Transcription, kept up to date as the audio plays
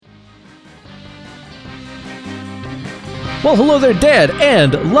Well, hello there, dead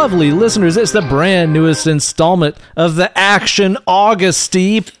and lovely listeners. It's the brand newest installment of the Action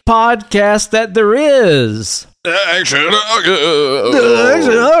Augusty podcast that there is. Action August.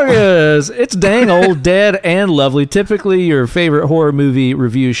 It's dang old, dead and lovely. Typically your favorite horror movie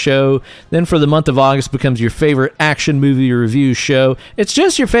review show. Then for the month of August becomes your favorite action movie review show. It's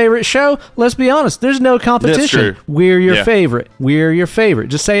just your favorite show. Let's be honest. There's no competition. We're your favorite. We're your favorite.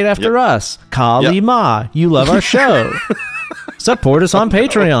 Just say it after us. Kali Ma. You love our show. Support us on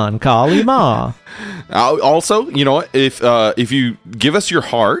Patreon. Kali Ma. Also, you know what? If you give us your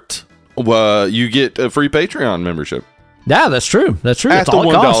heart, you get a free Patreon membership. Yeah, that's true. That's true. At the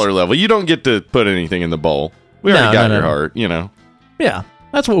 $1 level. You don't get to put anything in the bowl. We already got your heart, you know. Yeah,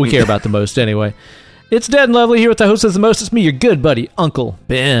 that's what we care about the most anyway. It's Dead and Lovely here with the host of the most. It's me, your good buddy, Uncle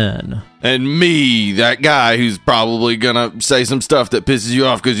Ben. And me, that guy who's probably going to say some stuff that pisses you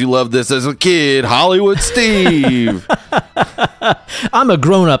off because you loved this as a kid, Hollywood Steve. I'm a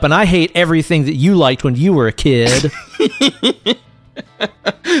grown-up, and I hate everything that you liked when you were a kid.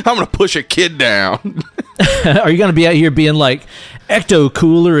 I'm going to push a kid down. Are you going to be out here being like, Ecto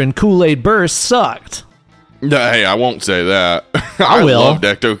Cooler and Kool-Aid Burst sucked? Hey, I won't say that. I will. Loved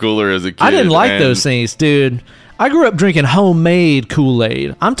Ecto Cooler as a kid. I didn't like those things, dude. I grew up drinking homemade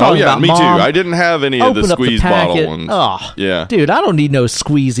Kool-Aid. I'm talking about me Mom, too. I didn't have any of the squeeze bottle ones. Oh, yeah. Dude, I don't need no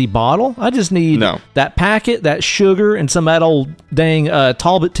squeezy bottle. I just need that packet, that sugar, and some of that old dang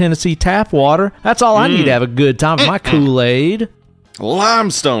Talbot, Tennessee tap water. That's all I need to have a good time with my Kool-Aid.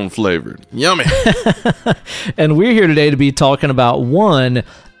 Limestone flavored. Yummy. And we're here today to be talking about one,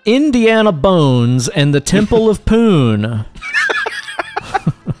 Indiana Bones and the Temple of Poon.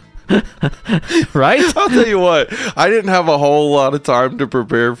 Right? I'll tell you what, I didn't have a whole lot of time to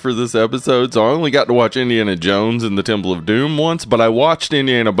prepare for this episode, so I only got to watch Indiana Jones and the Temple of Doom once, but I watched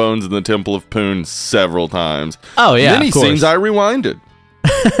Indiana Bones and the Temple of Poon several times. Oh, yeah, many scenes I rewinded.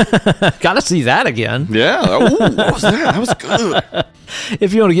 Gotta see that again. Yeah. Ooh, what was that? That was good.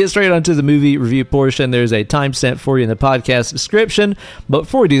 If you want to get straight onto the movie review portion, there's a timestamp for you in the podcast description. But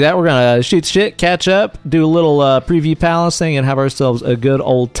before we do that, we're going to shoot shit, catch up, do a little preview palancing, and have ourselves a good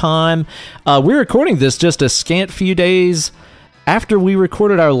old time. We're recording this just a scant few days after we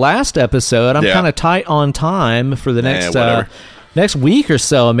recorded our last episode. I'm kind of tight on time for the next week or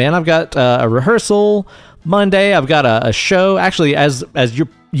so, man. I've got a rehearsal Monday. I've got a show. Actually, as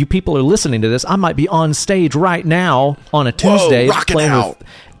you people are listening to this, I might be on stage right now on a Tuesday playing with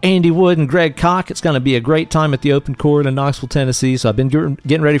Andy Wood and Greg Koch. It's going to be a great time at the Open Court in Knoxville, Tennessee. So I've been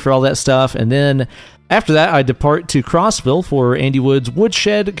getting ready for all that stuff. And then after that, I depart to Crossville for Andy Wood's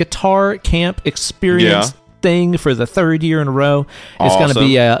Woodshed Guitar Camp Experience thing for the third year in a row. It's going to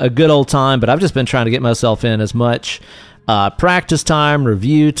be a good old time, but I've just been trying to get myself in as much practice time,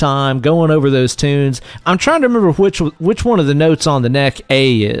 review time, going over those tunes. I'm trying to remember which one of the notes on the neck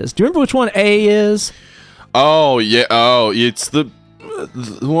A is. Do you remember which one A is? Oh, yeah. Oh, it's the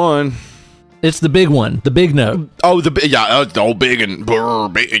one. It's the big one, the big note. Oh, the big and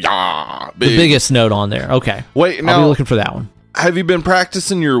big, the biggest note on there. Okay. Wait, now, I'll be looking for that one. Have you been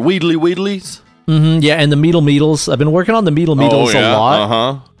practicing your Wheedly-Wheedlies? Mm-hmm, yeah, and the Meedle-Meedles. I've been working on the Meedle-Meedles a lot.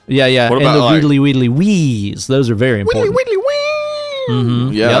 Uh-huh. Yeah. What and about the Wheedly-Wheedly-Wheeze. Those are very important. Wheedly-Wheedly-Whee!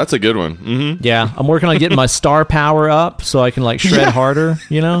 Mm-hmm. Yeah, that's a good one. Mm-hmm. Yeah, I'm working on getting my star power up so I can shred harder,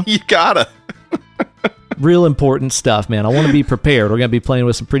 you know? You gotta. Real important stuff, man. I want to be prepared. We're going to be playing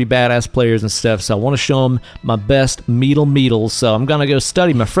with some pretty badass players and stuff, so I want to show them my best Meedles. So I'm going to go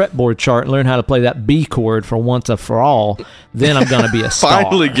study my fretboard chart and learn how to play that B chord for once and for all. Then I'm going to be a star.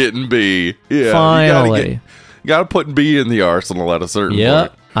 Finally getting B. Yeah. Finally. You got to put B in the arsenal at a certain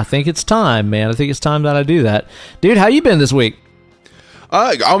point. I think it's time, man. I think it's time that I do that. Dude, how you been this week?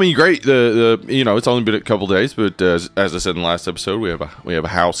 I mean, great. It's only been a couple days, but as I said in the last episode, we have a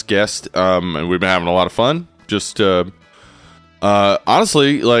house guest, and we've been having a lot of fun. Just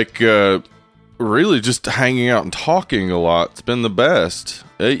honestly, really just hanging out and talking a lot. It's been the best.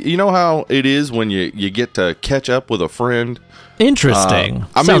 You know how it is when you get to catch up with a friend. Interesting.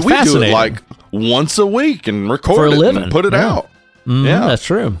 We do it once a week and record it and put it out. Mm-hmm, yeah, that's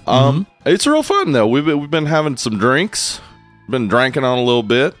true. It's real fun though. We've been having some drinks. Been drinking on a little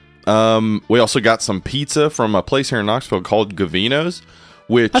bit. We also got some pizza from a place here in Knoxville called Gavino's,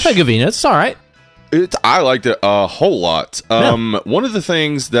 which I think Gavino's. It's all right. I liked it a whole lot. One of the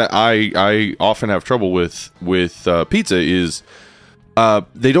things that I often have trouble with pizza is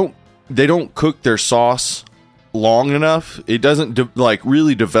they don't cook their sauce long enough. It doesn't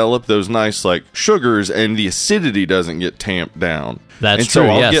really develop those nice sugars, and the acidity doesn't get tamped down. That's true. So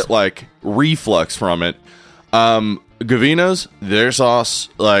I'll get reflux from it. Gavino's, their sauce,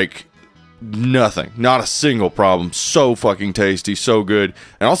 nothing, not a single problem. So fucking tasty, so good,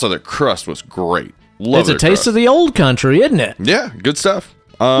 and also their crust was great. Love It's a their taste crust. of the old country, isn't it? Yeah, good stuff.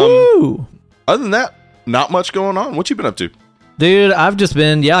 Woo! Other than that, not much going on. What you been up to? Dude, I've just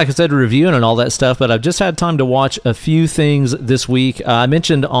been, like I said, reviewing and all that stuff, but I've just had time to watch a few things this week. I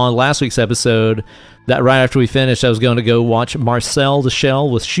mentioned on last week's episode that right after we finished, I was going to go watch Marcel the Shell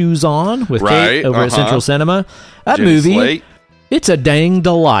with Shoes On with Kate over at Central Cinema. That Jenny movie, Slate. it's a dang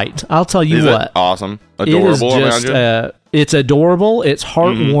delight. I'll tell you Is what. it awesome? Adorable, It is just, imagine? it's adorable. It's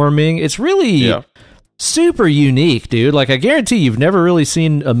heartwarming. It's really super unique, dude. Like, I guarantee you've never really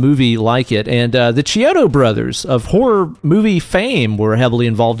seen a movie like it. And the Chiodo brothers of horror movie fame were heavily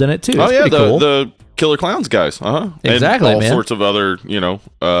involved in it, too. It's pretty cool. the Killer Clowns guys. Exactly, and all man. sorts of other,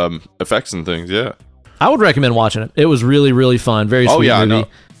 effects and things, yeah. I would recommend watching it. It was really, really fun. Very sweet movie. No.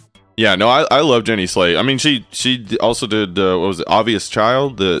 Yeah, no, I love Jenny Slate. I mean, she also did, what was it, Obvious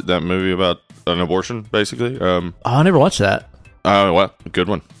Child, that movie about an abortion, basically. I never watched that. Well, good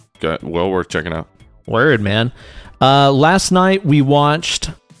one. Well worth checking out. Word, man. Last night we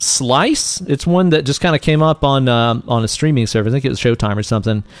watched Slice. It's one that just kind of came up on a streaming service. I think it was Showtime or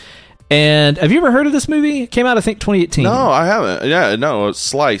something. And have you ever heard of this movie? It came out, I think, 2018. No, I haven't. Yeah, no, it's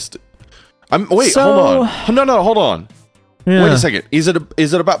Sliced. Hold on. No, hold on. Yeah. Wait a second. Is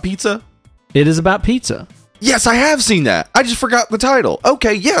it about pizza? It is about pizza. Yes, I have seen that. I just forgot the title.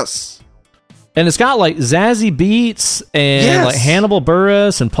 Okay, yes. And it's got like Zazie Beetz and like Hannibal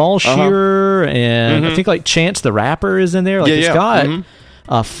Buress and Paul Shearer and I think like Chance the Rapper is in there. Like it's got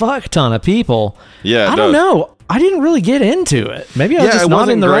a fuck ton of people. Yeah, I don't know. I didn't really get into it. Maybe I was just not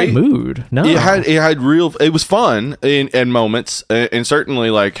in the right mood. No, it was fun in moments, and certainly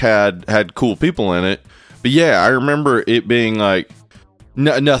like had cool people in it. But yeah, I remember it being like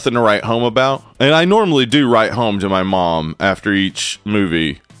nothing to write home about. And I normally do write home to my mom after each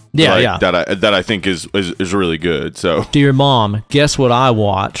movie. Yeah. That I think is really good. So, dear mom, guess what I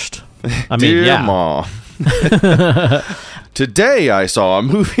watched? Dear mom. Today I saw a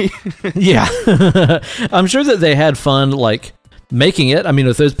movie. Yeah. I'm sure that they had fun, like, making it. I mean,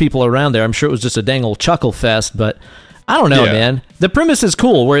 with those people around there, I'm sure it was just a dang old chuckle fest, but I don't know, man. The premise is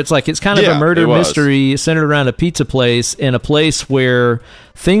cool, where it's like, it's kind of a murder mystery centered around a pizza place in a place where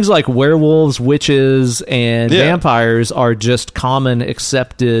things like werewolves, witches, and vampires are just common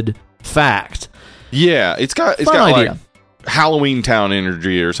accepted fact. Yeah, it's got idea. Like Halloween Town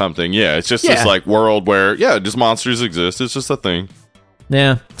energy or something. Yeah, it's just this like world where just monsters exist. It's just a thing.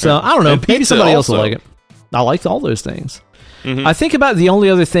 Yeah. So I don't know. Maybe somebody else will like it. I like all those things. I think about the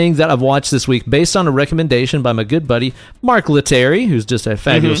only other thing that I've watched this week based on a recommendation by my good buddy Mark Letary, who's just a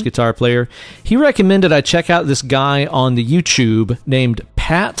fabulous guitar player. He recommended I check out this guy on the YouTube named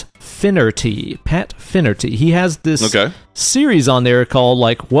Pat Finnerty. Pat Finnerty. He has this series on there called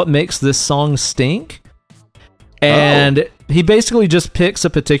like What Makes This Song Stink? And he basically just picks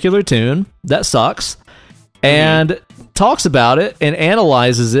a particular tune that sucks and talks about it and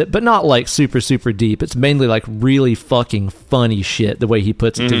analyzes it, but not like super, super deep. It's mainly like really fucking funny shit, the way he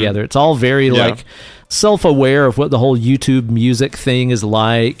puts it together. It's all very like self-aware of what the whole YouTube music thing is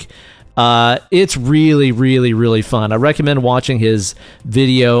like. It's really, really, really fun. I recommend watching his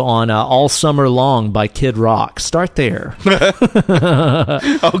video on All Summer Long by Kid Rock. Start there. Okay.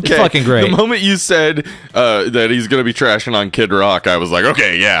 It's fucking great. The moment you said that he's going to be trashing on Kid Rock, I was like,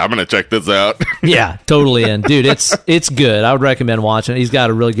 okay, yeah, I'm going to check this out. Yeah, totally in. Dude, it's good. I would recommend watching it. He's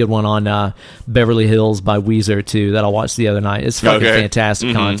got a really good one on Beverly Hills by Weezer, too, that I watched the other night. It's fucking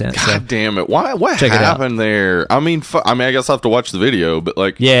fantastic content. God damn it. What happened there? I mean, I guess I'll have to watch the video, but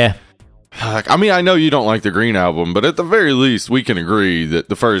like... Yeah. I mean, I know you don't like the Green Album, but at the very least, we can agree that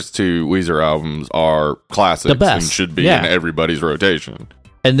the first two Weezer albums are classics the best. And should be in everybody's rotation.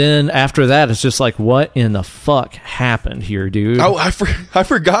 And then after that, it's just like, what in the fuck happened here, dude? Oh, I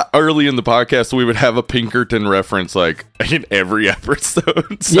forgot early in the podcast we would have a Pinkerton reference like in every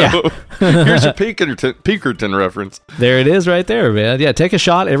episode. So here's your Pinkerton reference. There it is right there, man. Yeah, take a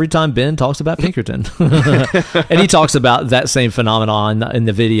shot every time Ben talks about Pinkerton. And he talks about that same phenomenon in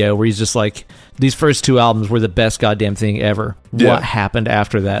the video where he's just like, these first two albums were the best goddamn thing ever. Yeah. What happened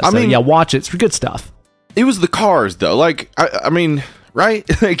after that? So, yeah, watch it. It's good stuff. It was the Cars, though. Like, I mean... Right?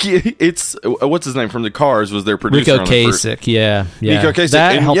 Like, it's what's his name from the Cars was their producer. Rico Kasich, yeah. Rico Kasich.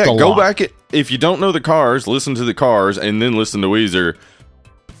 That helped a lot. Go back if you don't know the Cars, listen to the Cars and then listen to Weezer.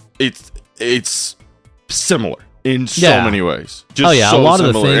 It's similar in so many ways. Just a lot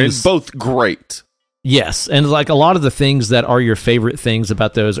of the things, and both great. Yes, and like a lot of the things that are your favorite things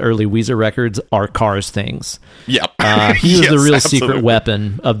about those early Weezer records are Cars things. Yep. He was Yes, the real absolutely. secret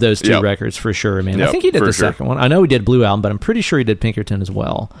weapon of those two Yep. records for sure, man. I Yep, think he did for the sure. second one. I know he did Blue Album, but I'm pretty sure he did Pinkerton as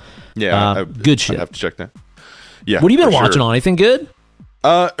well. Yeah. Good shit. I have to check that. Yeah. What have you been for watching sure. on? Anything good?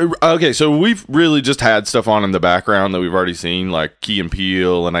 Okay, so we've really just had stuff on in the background that we've already seen, like Key and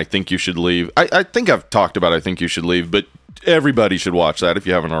Peele and I Think You Should Leave. I think I've talked about I Think You Should Leave, but everybody should watch that if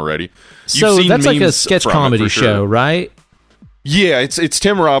you haven't already. So You've seen that's like a memes sketch from it, comedy for sure. show, right? Yeah, it's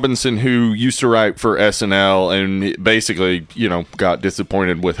Tim Robinson, who used to write for SNL and basically, got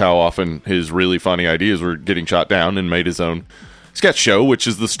disappointed with how often his really funny ideas were getting shot down and made his own sketch show, which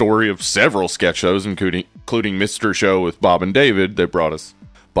is the story of several sketch shows, including Mr. Show with Bob and David. They brought us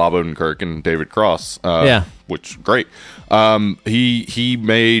Bob Odenkirk and David Cross. Which great. He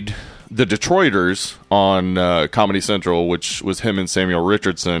made The Detroiters on Comedy Central, which was him and Samuel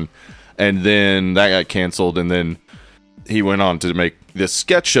Richardson, and then that got canceled, and then he went on to make this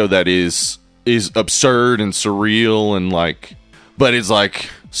sketch show that is absurd and surreal and but it's like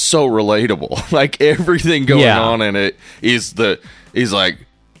so relatable. Like everything going on in it is like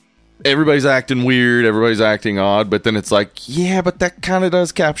everybody's acting weird, everybody's acting odd, but then it's like, yeah, but that kind of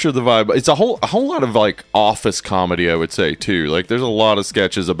does capture the vibe. It's a whole lot of like office comedy, I would say too. Like there's a lot of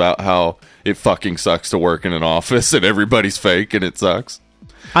sketches about how it fucking sucks to work in an office and everybody's fake and it sucks.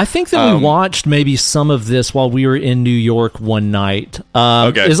 I think that we watched maybe some of this while we were in New York one night.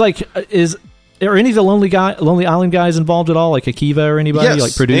 Okay. Are any of the Lonely Island guys involved at all? Like Akiva or anybody? Yes.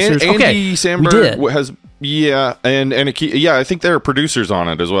 Like producers? Andy We Samberg did. has, I think there are producers on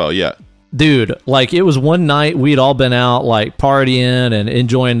it as well. Yeah. Dude, like it was one night we'd all been out like partying and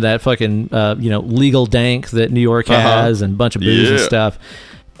enjoying that fucking legal dank that New York has and a bunch of booze and stuff.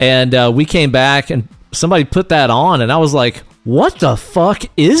 And we came back and somebody put that on and I was like, what the fuck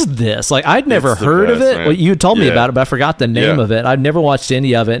is this? Like I'd never heard of it. man. Well, you told me Yeah. about it, but I forgot the name of it. I'd never watched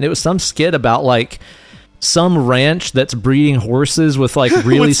any of it. And it was some skit about like some ranch that's breeding horses with like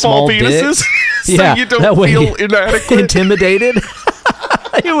really With small penises? dicks. So you don't that way feel inadequate? intimidated.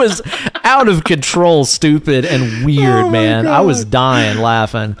 It was out of control, stupid, and weird, Oh my man. God. I was dying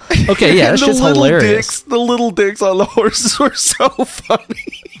laughing. Okay, yeah, it's And just hilarious. The little dicks on the horses were so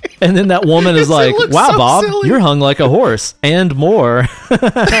funny. And then that woman is It like, looks wow, so Bob, silly." you're hung like a horse and more.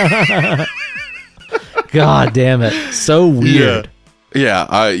 God damn it. So weird.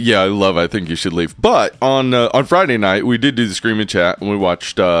 I love I Think You Should Leave. But on Friday night, we did do the Screaming Chat, and we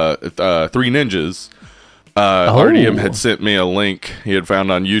watched Three Ninjas. RDM had sent me a link he had found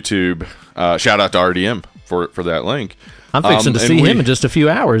on YouTube. Shout out to RDM for that link. I'm fixing to see him in just a few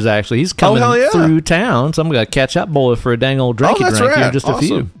hours, actually. He's coming hell yeah. through town, so I'm going to catch up boy for a dang old drinky that's drink here in rad. just a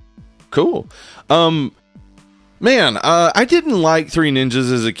few. Cool. Man, I didn't like Three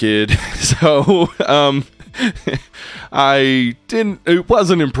Ninjas as a kid, so it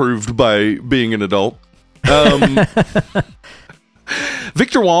wasn't improved by being an adult.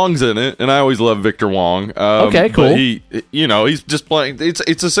 Victor Wong's in it, and I always love Victor Wong. Okay, cool. But he's just playing.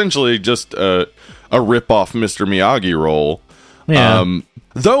 It's essentially just a rip-off Mr. Miyagi role. Yeah.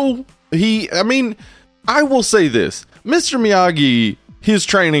 Though I will say this: Mr. Miyagi, his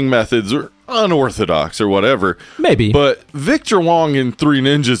training methods are unorthodox or whatever. Maybe. But Victor Wong in Three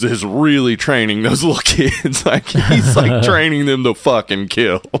Ninjas is really training those little kids. Like he's like training them to fucking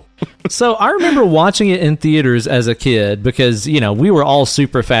kill. So I remember watching it in theaters as a kid because, we were all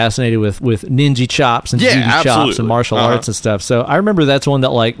super fascinated with ninja chops and judo chops absolutely. and martial arts and stuff. So I remember that's one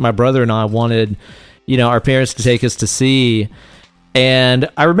that like my brother and I wanted, our parents to take us to see. And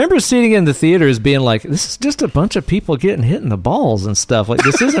I remember sitting in the theaters being like, this is just a bunch of people getting hit in the balls and stuff. Like,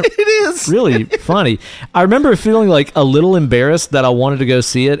 this isn't It is. really funny. I remember feeling like a little embarrassed that I wanted to go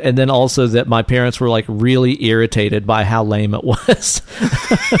see it. And then also that my parents were like really irritated by how lame it was.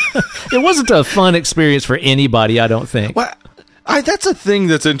 It wasn't a fun experience for anybody, I don't think. Well, that's a thing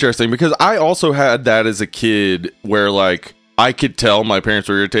that's interesting because I also had that as a kid where like I could tell my parents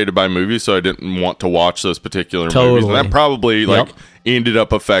were irritated by movies, so I didn't want to watch those particular movies. And that probably ended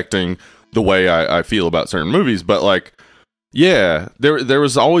up affecting the way I feel about certain movies. But like, yeah, there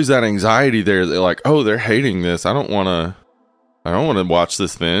was always that anxiety there that like, oh, they're hating this. I don't want to watch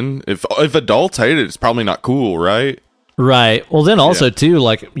this then. If adults hate it, it's probably not cool, right? Right. Well, then also too,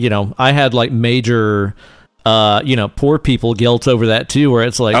 like, I had like major poor people guilt over that too, where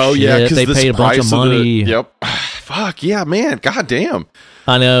it's like, oh shit, yeah, they paid a bunch of money. Yep. Fuck yeah, man. God damn.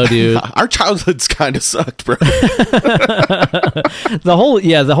 I know, dude. Our childhoods kind of sucked, bro. The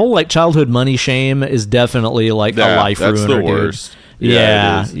whole like childhood money shame is definitely like a life that's ruiner, the dude. worst.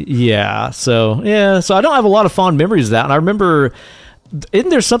 Yeah. So I don't have a lot of fond memories of that. And I remember isn't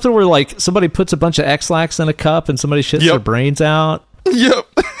there something where like somebody puts a bunch of X-Lax in a cup and somebody shits their brains out? Yep.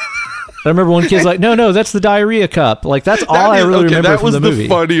 I remember one kid's like, no, that's the diarrhea cup. Like, that's all I really remember from the movie. That was the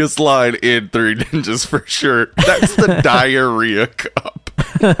funniest line in Three Ninjas for sure. That's the diarrhea cup.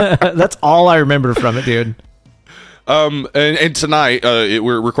 That's all I remember from it, dude. And tonight,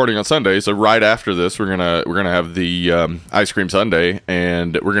 we're recording on Sunday, so right after this, we're gonna have the ice cream sundae,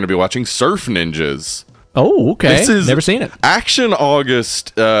 and we're gonna be watching Surf Ninjas. Oh, okay. This is Never seen it. Action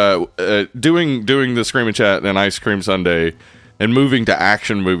August, doing the Scream and Chat and Ice Cream Sunday, and moving to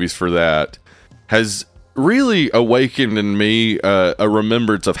action movies for that has really awakened in me a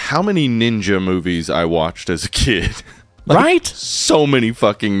remembrance of how many ninja movies I watched as a kid. Like, right? So many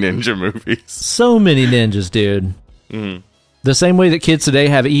fucking ninja movies. So many ninjas, dude. Mm. The same way that kids today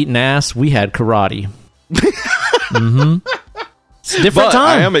have eaten ass, we had karate. Mm-hmm. It's a different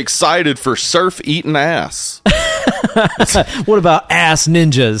time. I am excited for Surf Eating Ass. What about Ass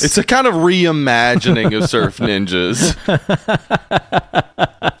Ninjas? It's a kind of reimagining of Surf Ninjas.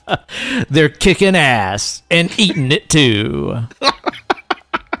 They're kicking ass and eating it too.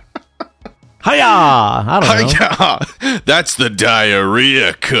 Hiya! I don't know. Hiya! That's the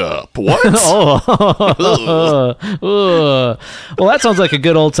diarrhea cup. What? Well, that sounds like a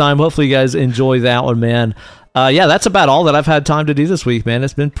good old time. Hopefully you guys enjoy that one, man. Yeah, that's about all that I've had time to do this week, man.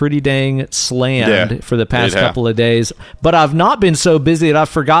 It's been pretty dang slammed for the past couple of days. But I've not been so busy that I've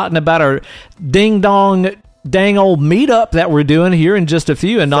forgotten about our ding-dong dang old meetup that we're doing here in just a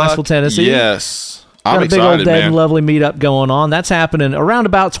few in Knoxville, Tennessee. Yes. Got I'm a big excited, old dead man. and lovely meetup going on. That's happening around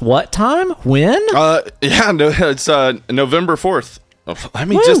about what time? When? It's November 4th.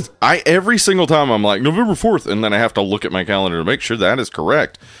 Every single time I'm like November 4th, and then I have to look at my calendar to make sure that is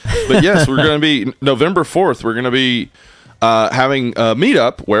correct. But yes, we're going to be November 4th. We're going to be having a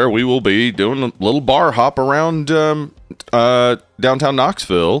meetup where we will be doing a little bar hop around downtown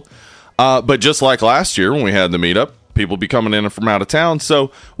Knoxville. But just like last year when we had the meetup, people be coming in from out of town. So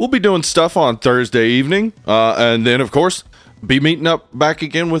we'll be doing stuff on Thursday evening. And then, of course, be meeting up back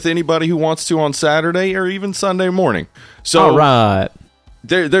again with anybody who wants to on Saturday or even Sunday morning. So all right.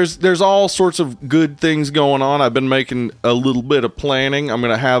 There's all sorts of good things going on. I've been making a little bit of planning. I'm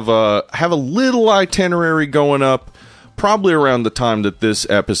going to have a little itinerary going up probably around the time that this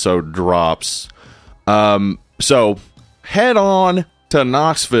episode drops. So head on to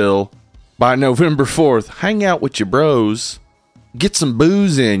Knoxville by November 4th. Hang out with your bros. Get some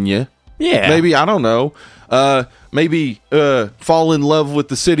booze in you. Yeah. Maybe, I don't know. Maybe fall in love with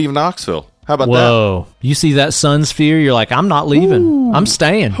the city of Knoxville. How about that? Whoa. You see that sun sphere, you're like, I'm not leaving. Ooh. I'm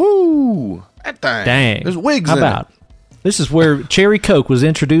staying. Ooh. That thing. Dang. There's wigs How in about it. This is where Cherry Coke was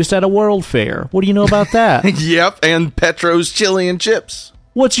introduced at a World Fair. What do you know about that? Yep, and Petro's Chili and Chips.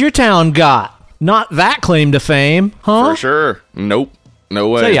 What's your town got? Not that claim to fame, huh? For sure. Nope. No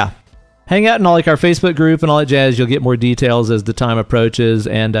way. So yeah, hang out in all like our Facebook group and all that jazz. You'll get more details as the time approaches.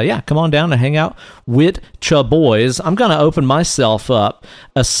 And yeah, come on down and hang out with cha boys. I'm gonna open myself up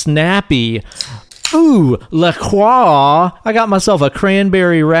a snappy. Ooh, La Croix. I got myself a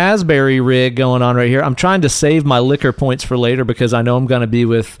cranberry raspberry rig going on right here. I'm trying to save my liquor points for later because I know I'm going to be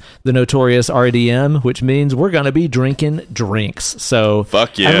with the notorious RDM, which means we're going to be drinking drinks. So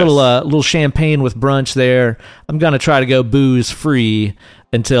fuck yes. a little champagne with brunch there. I'm going to try to go booze free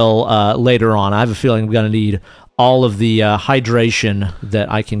until later on. I have a feeling I'm going to need all of the hydration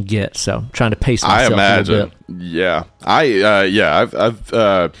that I can get. So I'm trying to pace myself a little bit. Yeah.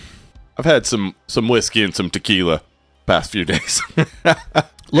 I've had some whiskey and some tequila past few days.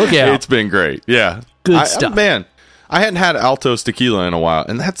 Look out. It's been great. Yeah. Good stuff. Man, I hadn't had Altos tequila in a while,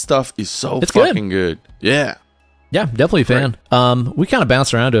 and that stuff is fucking good. Yeah. Yeah, definitely a fan. We kind of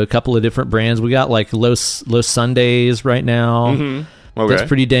bounce around to a couple of different brands. We got like Los Sundays right now. Mm-hmm. Okay. That's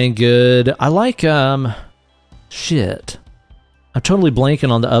pretty dang good. I like shit. I'm totally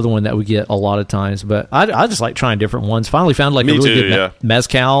blanking on the other one that we get a lot of times, but I just like trying different ones. Finally found like a really good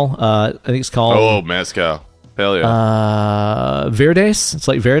mezcal. I think it's called. Oh, mezcal. Hell yeah. Verdes. It's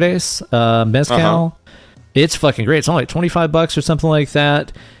like Verdes. Mezcal. Uh-huh. It's fucking great. It's only like $25 or something like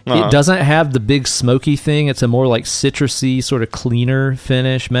that. Uh-huh. It doesn't have the big smoky thing. It's a more like citrusy, sort of cleaner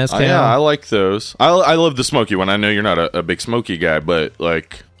finish mezcal. Yeah, I like those. I love the smoky one. I know you're not a big smoky guy, but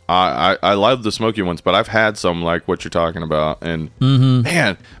like I love the smoky ones. But I've had some like what you're talking about, and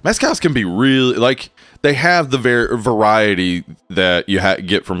man, mezcals can be really like they have the variety that you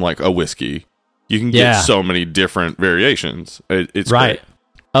get from like a whiskey. You can get so many different variations. It's right. Great.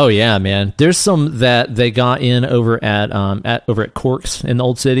 Oh yeah, man. There's some that they got in over at Corks in the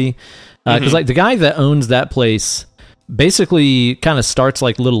Old City, because like the guy that owns that place basically kind of starts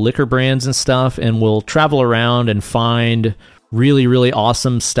like little liquor brands and stuff, and will travel around and find really, really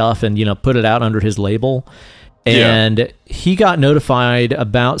awesome stuff and, put it out under his label. And he got notified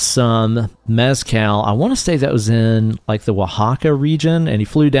about some mezcal. I want to say that was in like the Oaxaca region, and he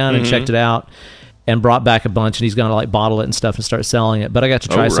flew down and checked it out and brought back a bunch, and he's going to like bottle it and stuff and start selling it. But I got to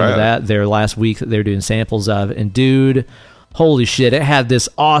try some of that there last week that they were doing samples of. And dude, holy shit, it had this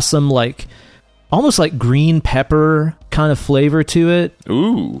awesome, like almost like green pepper kind of flavor to it.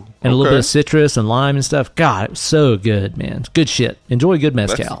 Ooh. And a little bit of citrus and lime and stuff. God, it was so good, man. Good shit. Enjoy good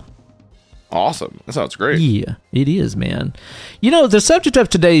mezcal. Awesome. That sounds great. Yeah, it is, man. The subject of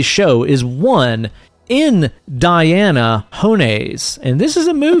today's show is one Indiana Jones, and this is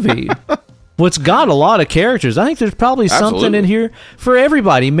a movie what's got a lot of characters. I think there's probably something in here for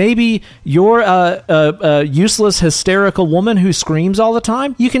everybody. Maybe you're a useless, hysterical woman who screams all the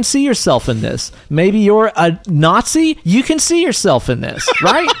time. You can see yourself in this. Maybe you're a Nazi. You can see yourself in this,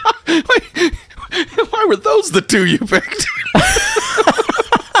 right? Wait, why were those the two you picked?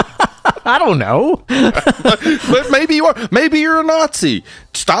 I don't know. But maybe you are. Maybe you're a Nazi.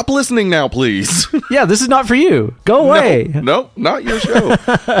 Stop listening now, please. Yeah, this is not for you. Go away. No, not your show.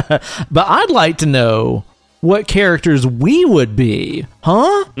 But I'd like to know what characters we would be.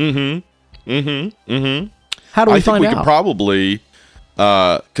 Huh? How do we find out? I think we could probably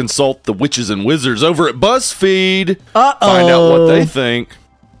consult the witches and wizards over at BuzzFeed. Find out what they think.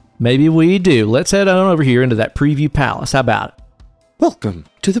 Maybe we do. Let's head on over here into that preview palace. How about it? Welcome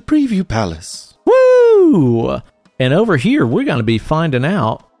to the Preview Palace. Woo! And over here, we're going to be finding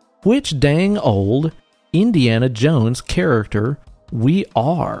out which dang old Indiana Jones character we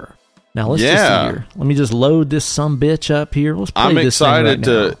are. Now, let's just see here. Let me just load this sumbitch up here. Let's play I'm this excited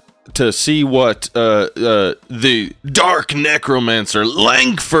thing right now. to see what the dark necromancer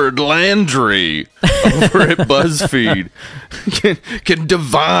Langford Landry over at BuzzFeed can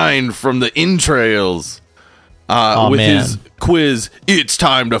divine from the entrails. With his quiz, it's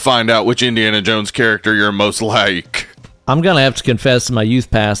time to find out which Indiana Jones character you're most like. I'm going to have to confess to my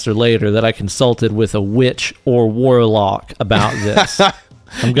youth pastor later that I consulted with a witch or warlock about this.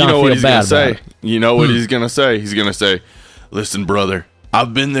 I'm going to feel bad about it. You know what he's going to say? He's going to say, listen, brother,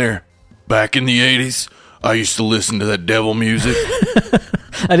 I've been there. Back in the 80s, I used to listen to that devil music.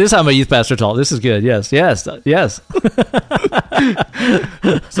 That is how my youth pastor talked. This is good. Yes.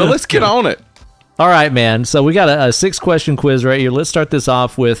 So let's get on it. All right, man. So we got a 6-question quiz right here. Let's start this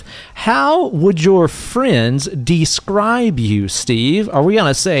off with, how would your friends describe you, Steve? Are we going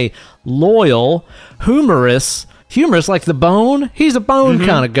to say loyal, humorous like the Bone? He's a bone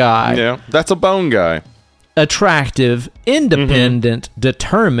kind of guy. Yeah, that's a bone guy. Attractive, independent,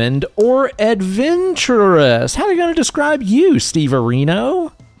 determined, or adventurous? How are you going to describe you, Steve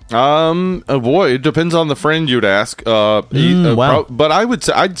Areno? Boy, it depends on the friend you'd ask. Wow. But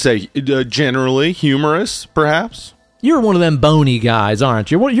I'd say generally humorous, perhaps. You're one of them bony guys,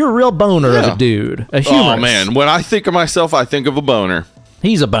 aren't you? You're a real boner of a dude. A humorous. Oh, man. When I think of myself, I think of a boner.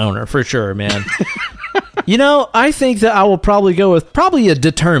 He's a boner, for sure, man. I think that I will probably go with a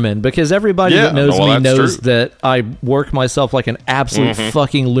determined, because everybody that knows me knows that I work myself like an absolute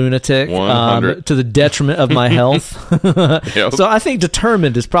fucking lunatic to the detriment of my health. Yep. So I think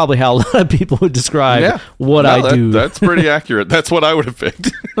determined is probably how a lot of people would describe what I do. That's pretty accurate. That's what I would have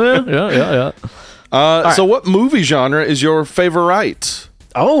picked. Yeah. So what movie genre is your favorite?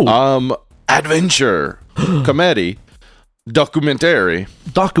 Adventure, comedy, documentary,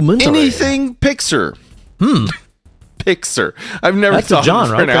 anything Pixar. Pixar. I've never thought of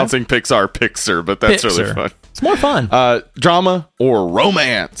pronouncing Pixar Pixar, but that's really fun. It's more fun. Drama or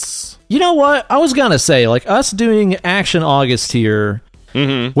romance? You know what? I was going to say, like, us doing Action August here,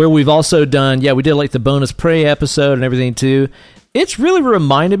 where we've also done, we did like the bonus Prey episode and everything too. It's really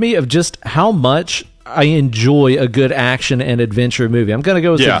reminded me of just how much I enjoy a good action and adventure movie. I'm going to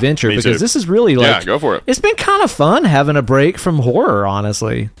go with adventure because this is really like, go for it. It's been kind of fun having a break from horror,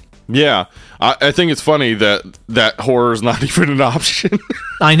 honestly. Yeah, I think it's funny that horror is not even an option.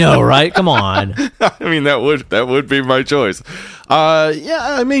 I know, right? Come on. I mean, that would be my choice.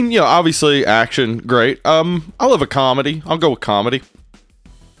 Obviously action, great. I love a comedy. I'll go with comedy.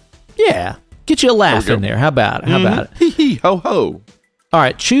 Yeah, get you a laugh in there. How about it? Hee hee ho ho. All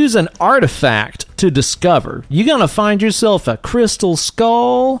right, choose an artifact to discover. You gonna find yourself a crystal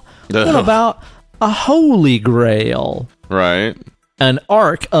skull? What about a holy grail? Right. An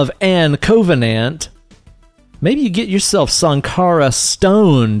Ark of An Covenant. Maybe you get yourself Sankara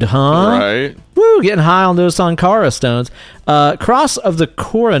stoned, huh? Right. Woo, getting high on those Sankara stones. Cross of the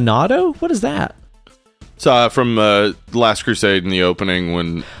Coronado? What is that? So from Last Crusade in the opening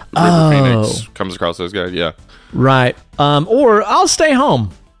when River Phoenix comes across those guys, yeah. Right. Or I'll Stay Home.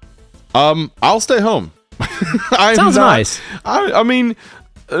 I'll Stay Home. Sounds nice. I mean,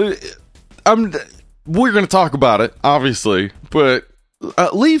 we're going to talk about it, obviously, but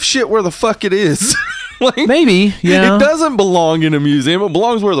leave shit where the fuck it is. Like, maybe, yeah. It doesn't belong in a museum. It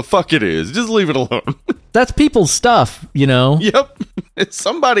belongs where the fuck it is. Just leave it alone. That's people's stuff, you know? Yep.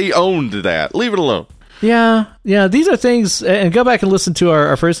 Somebody owned that. Leave it alone. Yeah. These are things, and go back and listen to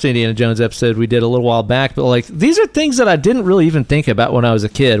our first Indiana Jones episode we did a little while back, but like, these are things that I didn't really even think about when I was a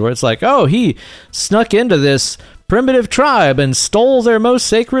kid, where it's like, oh, he snuck into this primitive tribe and stole their most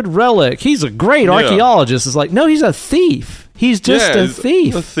sacred relic. He's a great archaeologist. It's like, no, he's a thief. He's just a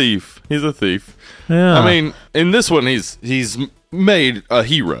thief. He's a thief. Yeah. I mean, in this one, he's made a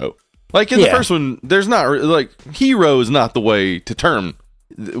hero. Like in the first one, there's not like hero is not the way to term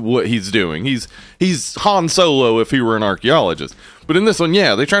what he's doing. He's Han Solo if he were an archaeologist. But in this one,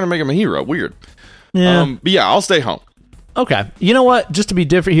 they try to make him a hero. Weird. Yeah. But I'll stay home. Okay. You know what? Just to be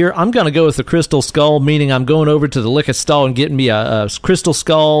different here, I'm going to go with the Crystal Skull, meaning I'm going over to the liquor stall and getting me a Crystal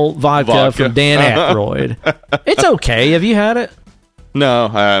Skull vodka from Dan Aykroyd. It's okay. Have you had it? No,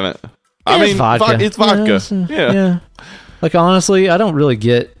 I haven't. I mean, vodka. It's vodka. Yeah. Like, honestly, I don't really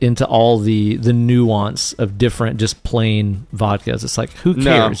get into all the nuance of different, just plain vodkas. It's like, who cares?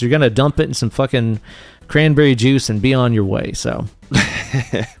 No. You're going to dump it in some fucking cranberry juice and be on your way, so.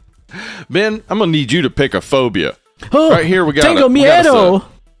 Ben, I'm going to need you to pick a phobia. Oh, right here, we got Tengo miedo.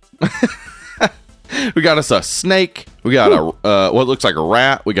 We got us a snake. We got what looks like a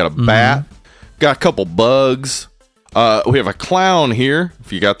rat. We got a bat. Got a couple bugs. We have a clown here,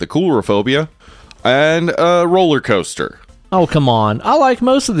 if you got the coulrophobia, and a roller coaster. Oh, come on. I like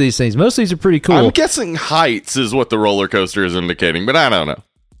most of these things. Most of these are pretty cool. I'm guessing heights is what the roller coaster is indicating, but I don't know.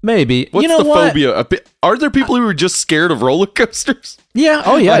 Maybe. What's the phobia? Are there people who are just scared of roller coasters? Yeah.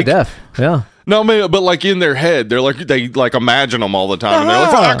 Oh, yeah, yeah. No, but like in their head, they imagine them all the time, and they're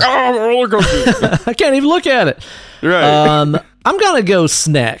like, "Fuck, roller coaster!" I can't even look at it. Right. I'm gonna go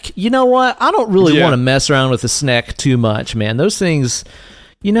snack. You know what? I don't really want to mess around with the snack too much, man. Those things,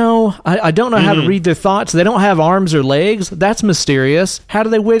 you know, I don't know how to read their thoughts. They don't have arms or legs. That's mysterious. How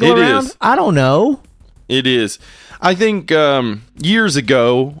do they wiggle around? I don't know. It is. I think years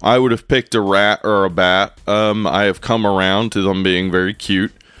ago I would have picked a rat or a bat. I have come around to them being very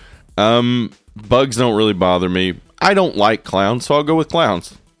cute. Bugs don't really bother me. I don't like clowns, so I'll go with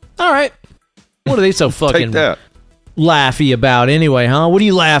clowns. All right. What are they so fucking laughy about anyway, huh? What are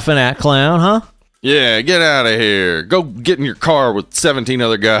you laughing at, clown, huh? Yeah, get out of here. Go get in your car with 17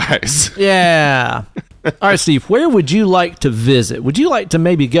 other guys. Yeah. All right, Steve, where would you like to visit? Would you like to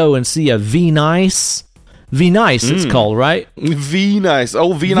maybe go and see a V-Nice? V-Nice it's called, right? V-Nice.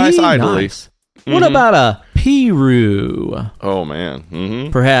 Oh, V-Nice Idly. What about a Peru? Oh, man.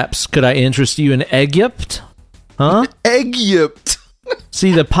 Mm-hmm. Perhaps could I interest you in Egypt? Huh? Egypt.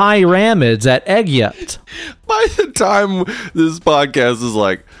 See the pyramids at Egypt. By the time this podcast is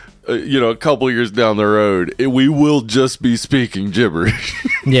like, a couple years down the road, we will just be speaking gibberish.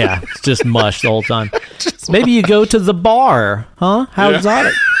 Yeah, it's just mush the whole time. Maybe you go to the bar, huh? How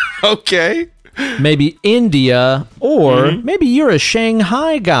exotic. Okay. Maybe India, or maybe you're a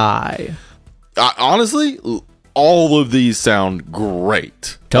Shanghai guy. Honestly, all of these sound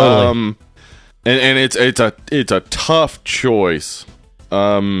great. Totally. And it's a tough choice.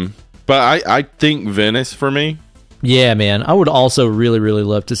 But I think Venice for me. Yeah, man. I would also really, really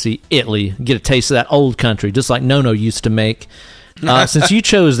love to see Italy, get a taste of that old country, just like Nono used to make. Since you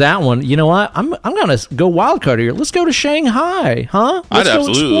chose that one, you know what? I'm gonna go wild card here. Let's go to Shanghai, huh? Let's I'd go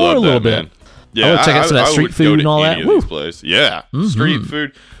absolutely explore love a little that, bit. man. Yeah, I would check out some of that street food and all that. Woo. Yeah, street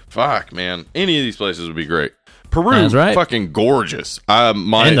food. Fuck, man. Any of these places would be great. Peru, that's right. Fucking gorgeous.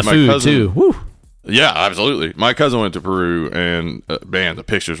 And the food cousin, too. Woo. Yeah, absolutely. My cousin went to Peru, and man, the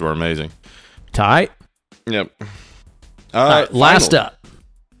pictures were amazing. Tight. Yep. Last up,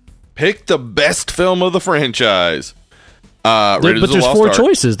 pick the best film of the franchise. But there's 4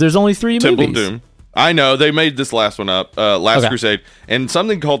 choices. There's only 3 Temple movies. of Doom. I know they made this last one up, Last Crusade, and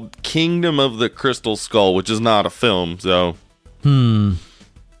something called Kingdom of the Crystal Skull, which is not a film. So,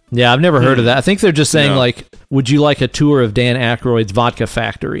 yeah, I've never heard of that. I think they're just saying like, would you like a tour of Dan Aykroyd's vodka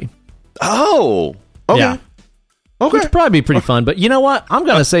factory? Oh, okay. Yeah. Okay. Which would probably be pretty fun. But you know what? I'm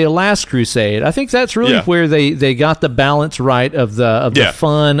going to say Last Crusade. I think that's really where they got the balance right of the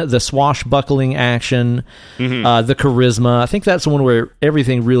fun, the swashbuckling action, the charisma. I think that's the one where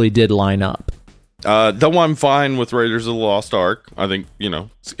everything really did line up. Though I'm fine with Raiders of the Lost Ark. I think,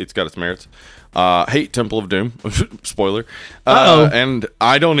 it's got its merits. Hate Temple of Doom. Spoiler. And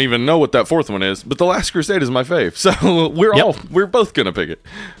I don't even know what that 4th one is, but The Last Crusade is my fave. So we're both going to pick it.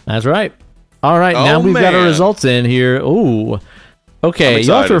 That's right. All right, now we've got our results in here. Ooh. Okay,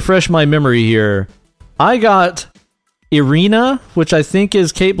 you'll have to refresh my memory here. I got Irina, which I think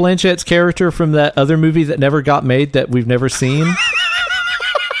is Cate Blanchett's character from that other movie that never got made that we've never seen.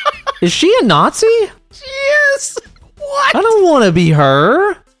 Is she a Nazi? Yes. What? I don't want to be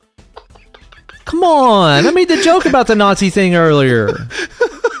her. Come on. I made the joke about the Nazi thing earlier.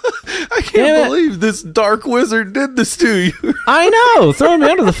 I can't believe this dark wizard did this to you. I know. Throw me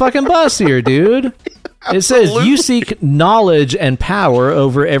under the fucking bus here, dude. It says, you seek knowledge and power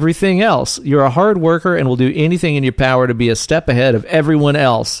over everything else. You're a hard worker and will do anything in your power to be a step ahead of everyone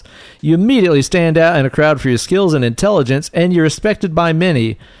else. You immediately stand out in a crowd for your skills and intelligence, and you're respected by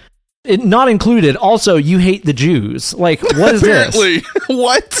many. It, not included, also, you hate the Jews. Like, what is Apparently. this?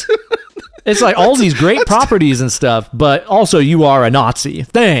 What? It's like all these great properties and stuff, but also you are a Nazi.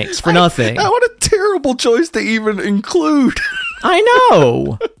 Thanks for nothing. What a terrible choice to even include. I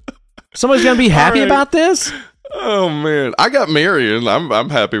know. Somebody's going to be happy about this? Oh, man. I got Marion. I'm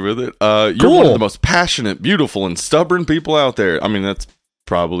happy with it. You're Cool. one of the most passionate, beautiful, and stubborn people out there. I mean, that's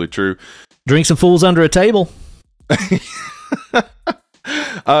probably true. Drink some fools under a table.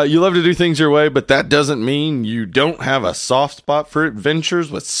 You love to do things your way, but that doesn't mean you don't have a soft spot for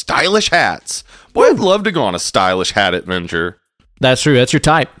adventures with stylish hats. Boy, I'd love to go on a stylish hat adventure. That's true. That's your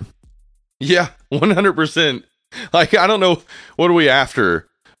type. Yeah, 100%. Like, I don't know, what are we after?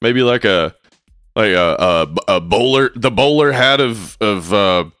 Maybe like a bowler, the bowler hat of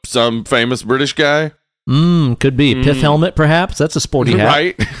some famous British guy. Could be. Piff helmet, perhaps. That's a sporty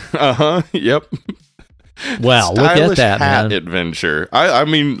hat. Right? Yep. Wow, look at that, hat man. adventure. I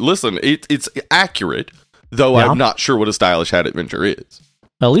mean, listen, it's accurate, though Yeah. I'm not sure what a stylish hat adventure is.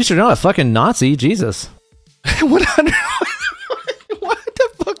 At least you're not a fucking Nazi. Jesus. 100. What the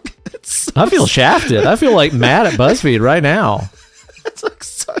fuck? That's so I feel shafted. I feel like mad at BuzzFeed right now. That's like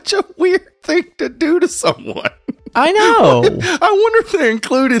such a weird thing to do to someone. I know. I wonder if they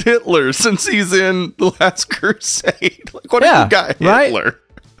included Hitler since he's in The Last Crusade. Like, what Yeah, if you got right? Hitler?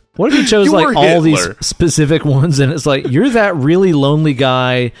 What if you chose You like were all these Hitler. specific ones and it's like, you're that really lonely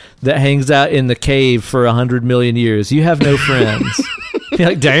guy that hangs out in the cave for 100 million years. You have no friends. You're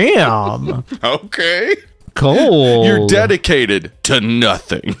like, damn. Okay. Cool. You're dedicated to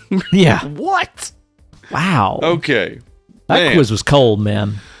nothing. Yeah. What? Wow. Okay. That Man, quiz was cold,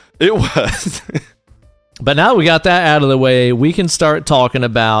 man. It was. But now we got that out of the way, we can start talking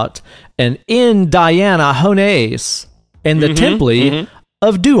about an Indiana Jones and the Temple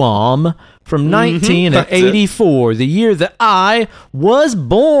of Doom from 1984, the year that I was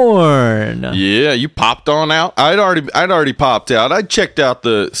born. Yeah, you popped on out. I'd already popped out. I checked out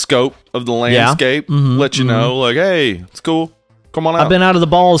the scope of the landscape, let you know, like, hey, it's cool. Come on out. I've been out of the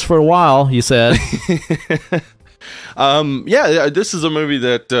balls for a while, you said. Yeah, this is a movie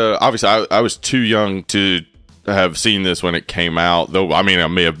that obviously I was too young to have seen this when it came out, though. I mean, I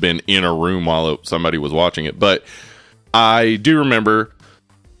may have been in a room while somebody was watching it, but I do remember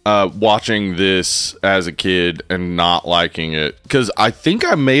watching this as a kid and not liking it, because I think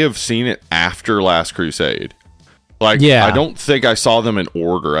I may have seen it after Last Crusade. Like, Yeah. I don't think I saw them in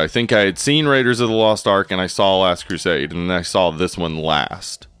order. I think I had seen Raiders of the Lost Ark and I saw Last Crusade, and then I saw this one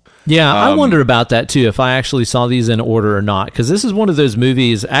last. Yeah, I wonder about that too, if I actually saw these in order or not. Because this is one of those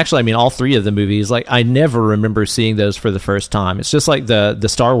movies, actually, I mean, all three of the movies, like, I never remember seeing those for the first time. It's just like the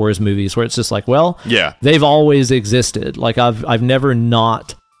Star Wars movies, where it's just like, well, Yeah. they've always existed. Like, I've never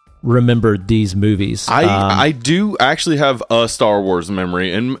not remembered these movies. I do actually have a Star Wars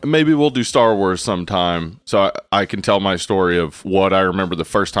memory, and maybe we'll do Star Wars sometime, so I can tell my story of what I remember the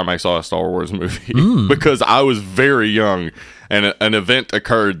first time I saw a Star Wars movie, because I was very young, and an event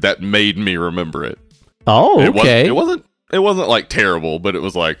occurred that made me remember it. Oh, It okay. wasn't like terrible, but it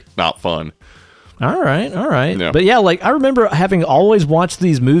was like not fun. All right. Yeah. But yeah, like, I remember having always watched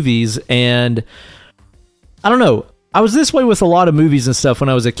these movies, and I don't know. I was this way with a lot of movies and stuff when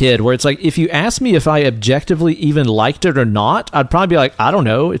I was a kid, where it's like, if you asked me if I objectively even liked it or not, I'd probably be like, I don't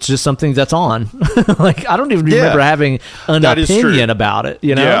know. It's just something that's on. Like, I don't even remember having an That is true. opinion about it,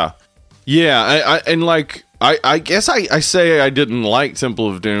 you know? Yeah. And like, I guess I say I didn't like Temple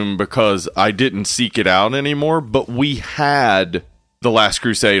of Doom because I didn't seek it out anymore, but we had The Last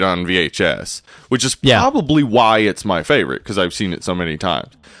Crusade on VHS, which is probably why it's my favorite, because I've seen it so many times.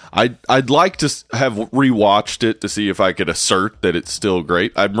 I'd like to have rewatched it to see if I could assert that it's still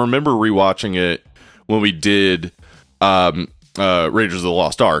great. I remember rewatching it when we did Raiders of the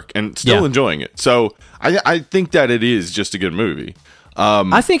Lost Ark, and still enjoying it. So I think that it is just a good movie.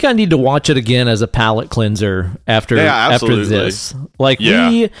 I think I need to watch it again as a palate cleanser after this. Like,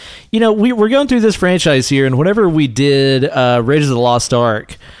 we're going through this franchise here, and whenever we did Raiders of the Lost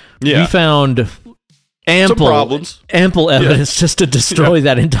Ark, we found ample evidence just to destroy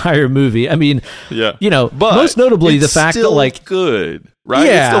that entire movie. I mean, you know, but most notably the fact that, like, good, right?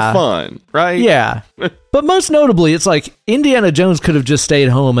 Yeah, it's still fun, right? Yeah. But most notably, it's like Indiana Jones could have just stayed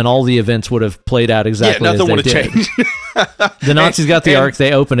home and all the events would have played out exactly as they did. Nothing would have changed. The Nazis got the Ark,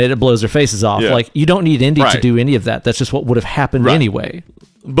 they open it, it blows their faces off. Yeah. Like, you don't need Indy to do any of that. That's just what would have happened anyway.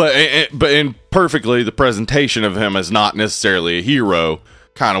 But in perfectly, the presentation of him as not necessarily a hero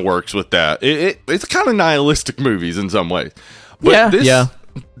kind of works with that. It's kind of nihilistic movies in some ways. But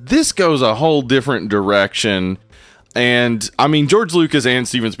this goes a whole different direction. And I mean, George Lucas and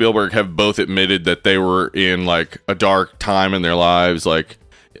Steven Spielberg have both admitted that they were in like a dark time in their lives. Like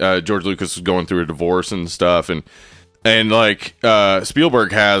George Lucas was going through a divorce and stuff, and like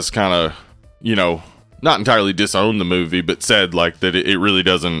Spielberg has kind of, you know, not entirely disowned the movie, but said like that it really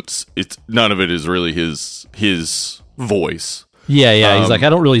doesn't. It's none of it is really his voice. Yeah. He's like, I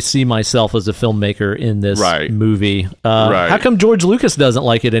don't really see myself as a filmmaker in this movie. How come George Lucas doesn't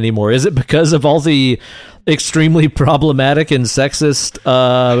like it anymore? Is it because of all the extremely problematic and sexist,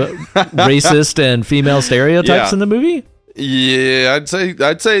 racist, and female stereotypes in the movie? Yeah, I'd say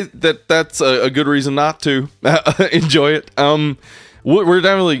that's a good reason not to enjoy it. We're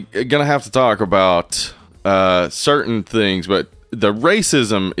definitely gonna have to talk about certain things, but the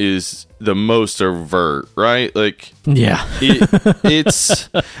racism is the most overt, right? Like, it's,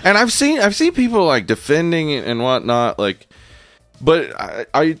 and I've seen people like defending it and whatnot, like, but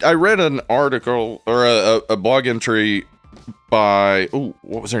I read an article or a blog entry by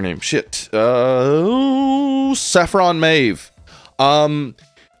what was her name? Saffron Maeve, and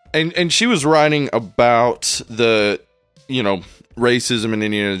she was writing about the, you know, racism in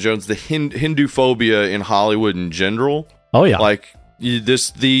Indiana Jones, the Hindu phobia in Hollywood in general. Oh yeah, like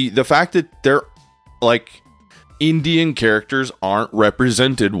the fact that they're like Indian characters aren't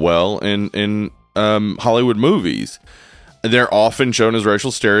represented well in Hollywood movies. They're often shown as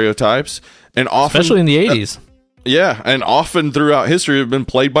racial stereotypes, and often, especially in the 80s. And often throughout history have been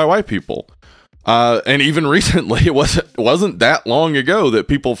played by white people. And even recently, it wasn't that long ago that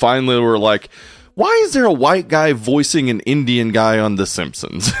people finally were like, why is there a white guy voicing an Indian guy on The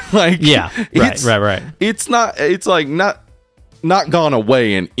Simpsons? Like, right. It's not gone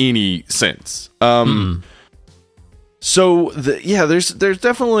away in any sense. So there's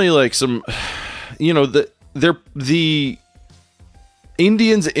definitely like some, you know, the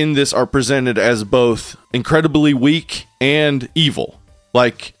Indians in this are presented as both incredibly weak and evil.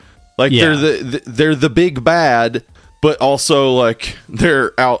 Like they're the big bad, but also like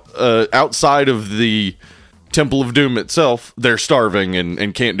they're outside of the Temple of Doom itself. They're starving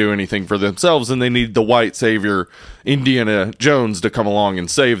and can't do anything for themselves, and they need the white savior Indiana Jones to come along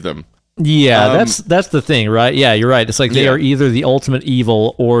and save them. Yeah, that's the thing, right? Yeah, you're right. It's like they are either the ultimate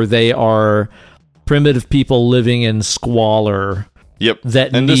evil or they are primitive people living in squalor. Yep.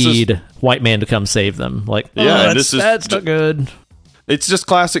 That need white man to come save them. Like, that's not good. It's just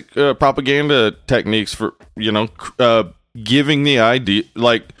classic propaganda techniques for, you know, giving the idea,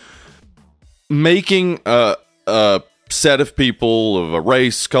 like making a set of people of a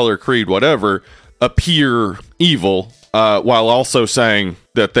race, color, creed, whatever, appear evil, while also saying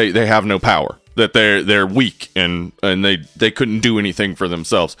that they have no power, that they're weak and they couldn't do anything for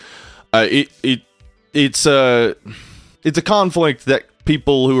themselves. It's a conflict that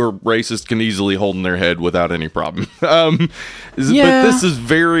people who are racist can easily hold in their head without any problem. But this is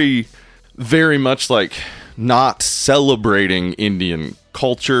very, very much like not celebrating Indian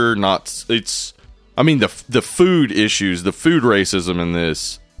culture. The food issues, the food racism in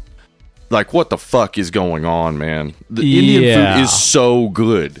this. Like, what the fuck is going on, man? The Indian food is so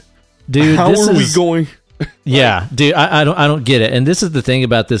good, dude. How are we going? Yeah, dude, I don't get it. And this is the thing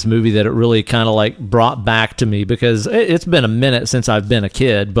about this movie that it really kind of like brought back to me, because it's been a minute since I've been a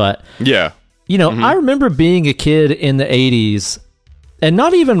kid, but you know, I remember being a kid in the 80s and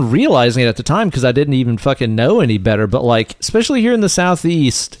not even realizing it at the time because I didn't even fucking know any better, but like, especially here in the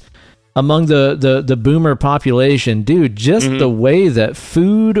Southeast among the boomer population, dude, just the way that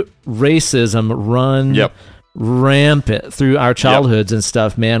food racism run rampant through our childhoods and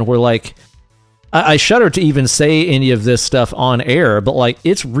stuff, man, we're like, I shudder to even say any of this stuff on air, but like,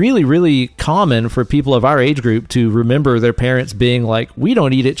 it's really, really common for people of our age group to remember their parents being like, we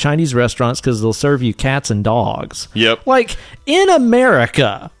don't eat at Chinese restaurants because they'll serve you cats and dogs. Yep. Like, in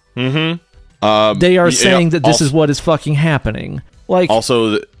America, they are saying that this is what is fucking happening. Like, also,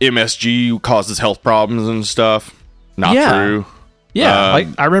 the MSG causes health problems and stuff. Not true. Yeah, like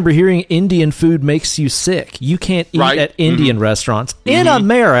I remember hearing Indian food makes you sick. You can't eat at Indian restaurants in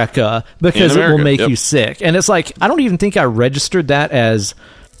America because it will make you sick. And it's like, I don't even think I registered that as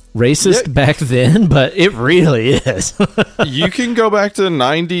racist back then, but it really is. You can go back to the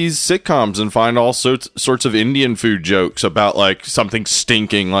 90s sitcoms and find all sorts of Indian food jokes about like something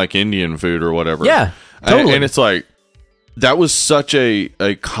stinking like Indian food or whatever. Yeah, totally. And it's like, that was such a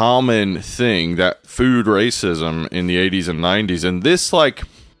common thing, that food racism in the 80s and 90s. And this, like,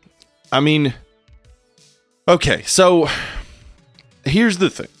 I mean, okay, so here's the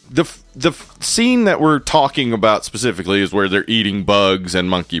thing. The scene that we're talking about specifically is where they're eating bugs and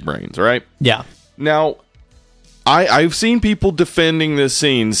monkey brains, right? Yeah. Now, I've seen people defending this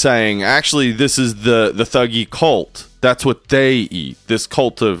scene saying, actually, this is the Thuggee cult. That's what they eat. This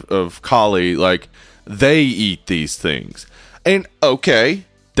cult of Kali, like, they eat these things. And, okay,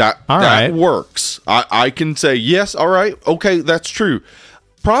 that works. I can say, yes, all right, okay, that's true.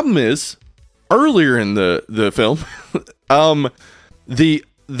 Problem is, earlier in the film, the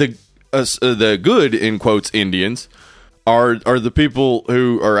good, in quotes, Indians are the people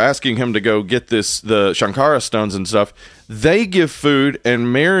who are asking him to go get the Shankara stones and stuff. They give food,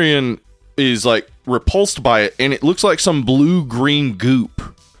 and Marion is like repulsed by it, and it looks like some blue-green goop.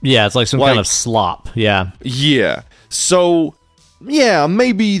 Yeah, it's like some kind of slop. Yeah. Yeah. So, yeah,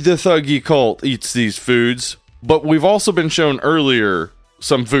 maybe the Thuggee cult eats these foods, but we've also been shown earlier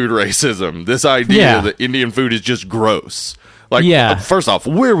some food racism. This idea that Indian food is just gross. Like, first off,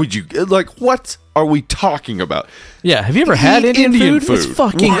 where would you, like, what are we talking about? Yeah, have you ever had Indian food? It's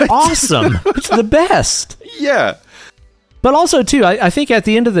fucking awesome. It's the best. Yeah. But also, too, I think at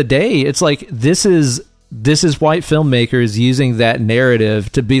the end of the day, it's like, this is white filmmakers using that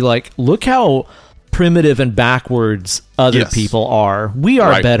narrative to be like, look how primitive and backwards other people are. We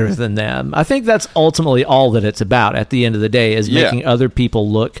are better than them. I think that's ultimately all that it's about at the end of the day, is making other people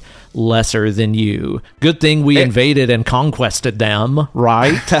look lesser than you. Good thing we invaded and conquested them,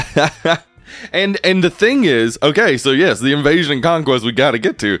 right? And the thing is, okay, so yes, the invasion and conquest we got to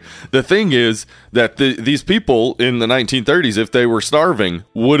get to. The thing is that these people in the 1930s, if they were starving,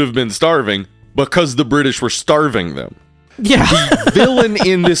 would have been starving because the British were starving them. Yeah. The villain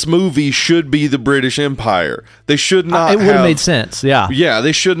in this movie should be the British Empire. They should not it would have made sense, yeah. Yeah,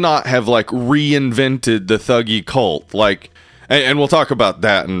 they should not have, like, reinvented the Thuggee cult. Like, and we'll talk about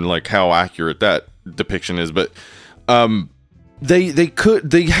that and, like, how accurate that depiction is, but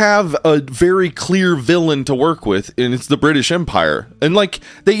they have a very clear villain to work with, and it's the British Empire. And, like,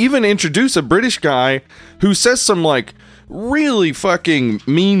 they even introduce a British guy who says some, like, really fucking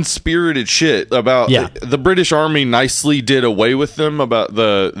mean-spirited shit about the British Army nicely did away with them about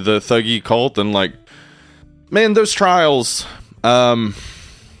the Thuggee cult, and like, man, those trials, you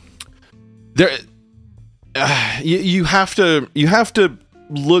have to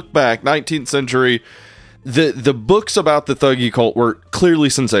look back 19th century. The books about the Thuggee cult were clearly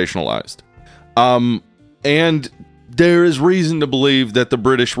sensationalized, and there is reason to believe that the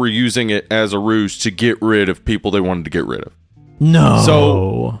British were using it as a ruse to get rid of people they wanted to get rid of. No.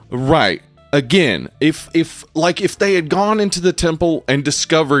 So, right. Again, if they had gone into the temple and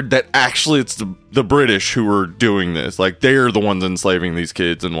discovered that actually it's the British who were doing this, like they're the ones enslaving these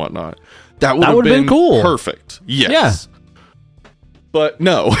kids and whatnot, that would have been cool. Perfect. Yes. Yeah. But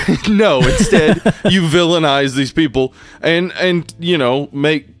no, instead you villainize these people and you know,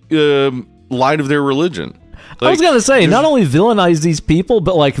 make light of their religion. Like, I was going to say, not only villainize these people,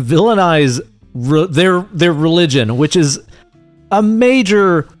 but like villainize their religion, which is a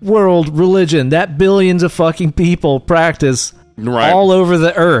major world religion that billions of fucking people practice all over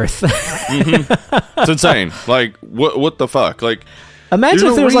the earth. It's insane. Like, what the fuck? Like, imagine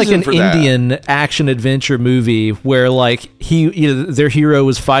if there was like an Indian action adventure movie where like their hero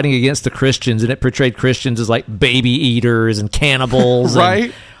was fighting against the Christians, and it portrayed Christians as like baby eaters and cannibals, right?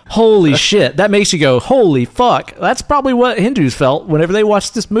 And, holy shit, that makes you go, holy fuck. That's probably what Hindus felt whenever they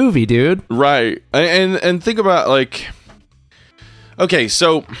watched this movie, dude. Right. And think about, like, okay,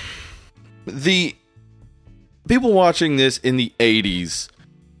 so the people watching this in the 80s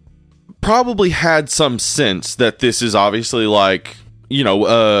probably had some sense that this is obviously, like, you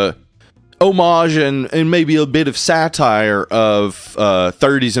know, homage and maybe a bit of satire of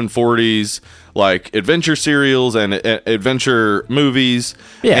 30s and 40s, like adventure serials and adventure movies,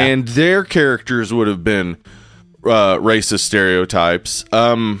 and their characters would have been racist stereotypes.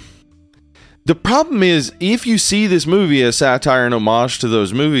 The problem is, if you see this movie as satire and homage to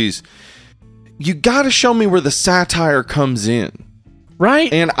those movies, you gotta show me where the satire comes in.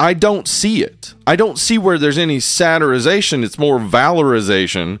 Right? And I don't see it. I don't see where there's any satirization. It's more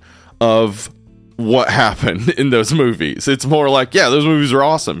valorization of what happened in those movies. It's more like, yeah, those movies are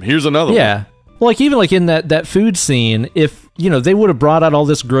awesome. Here's another one. Yeah. Well, like, even like in that food scene, if they would have brought out all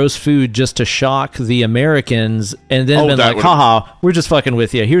this gross food just to shock the Americans and then been like, would've- haha, we're just fucking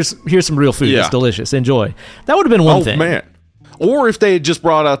with you. Here's some real food. Yeah. It's delicious. Enjoy. That would have been one thing. Man. Or if they had just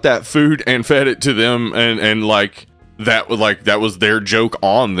brought out that food and fed it to them and like that was their joke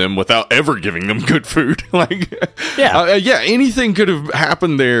on them without ever giving them good food. Anything could have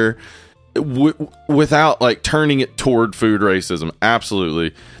happened there without like turning it toward food racism.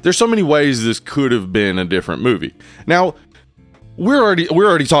 Absolutely. There's so many ways this could have been a different movie. Now, we're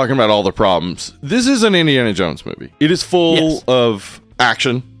already talking about all the problems. This is an Indiana Jones movie. It is full of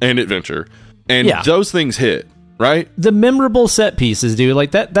action and adventure, and those things hit. Right? The memorable set pieces, dude. Like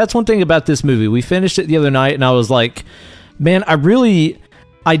that's one thing about this movie. We finished it the other night and I was like, man, I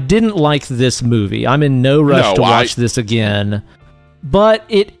didn't like this movie. I'm in no rush to watch this again. But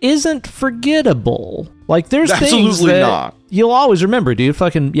it isn't forgettable. Like there's things that you'll always remember, dude.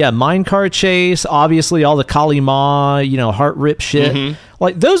 Fucking minecart chase, obviously all the Kali Ma, heart rip shit. Mm-hmm.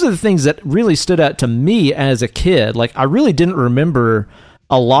 Like those are the things that really stood out to me as a kid. Like I really didn't remember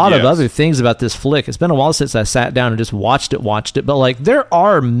a lot of other things about this flick. It's been a while since I sat down and just watched it, but like there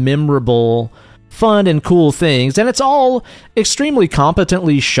are memorable, fun and cool things, and it's all extremely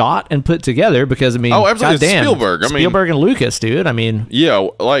competently shot and put together because absolutely, goddamn, Spielberg. Spielberg and Lucas, dude.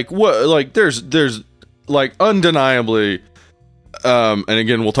 Like what? Like there's like undeniably, and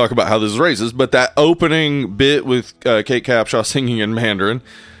again we'll talk about how this is racist, but that opening bit with Kate Capshaw singing in Mandarin.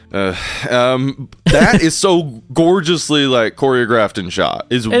 That is so gorgeously like choreographed and shot.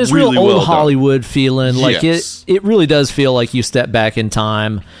 It's really real well old Hollywood feeling. Like yes. it really does feel like you step back in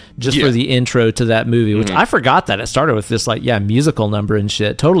time just for the intro to that movie, which I forgot that it started with this musical number and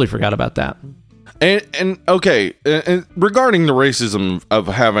shit. Totally forgot about that. And okay, and regarding the racism of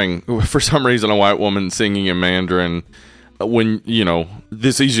having for some reason a white woman singing in Mandarin. When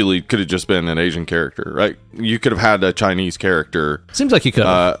this easily could have just been an Asian character, right? You could have had a Chinese character. Seems like you could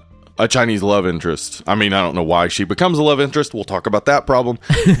have. A Chinese love interest. I mean, I don't know why she becomes a love interest. We'll talk about that problem.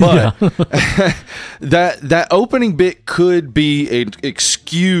 But that opening bit could be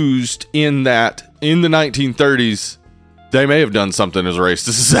excused in that in the 1930s they may have done something as racist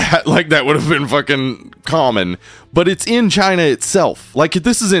as that. Like that would have been fucking common. But it's in China itself. Like if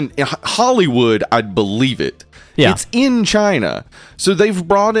this is in Hollywood, I'd believe it. Yeah. It's in China. So they've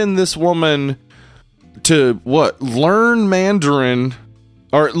brought in this woman to learn Mandarin,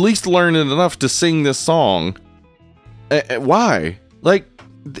 or at least learn it enough to sing this song. Why? Like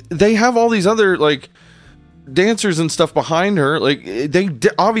they have all these other like dancers and stuff behind her. Like they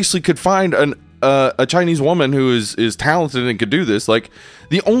obviously could find a Chinese woman who is talented and could do this. Like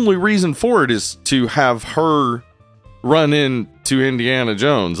the only reason for it is to have her run into Indiana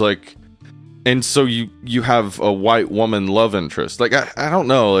Jones. Like, and so you have a white woman love interest. Like, I don't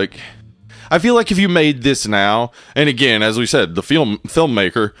know. Like, I feel like if you made this now, and again, as we said, the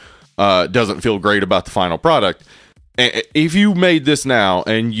filmmaker doesn't feel great about the final product. If you made this now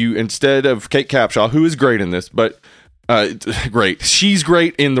and you, instead of Kate Capshaw, who is great in this, but great, she's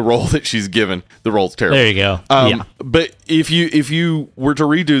great in the role that she's given. The role's terrible. There you go. But if you were to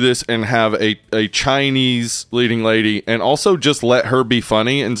redo this and have a Chinese leading lady and also just let her be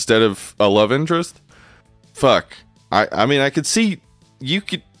funny instead of a love interest, fuck. I mean, I could see you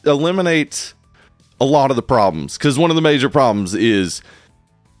could eliminate a lot of the problems, because one of the major problems is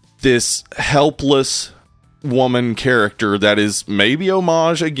this helpless woman character that is maybe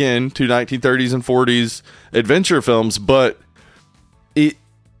homage again to 1930s and 40s adventure films, but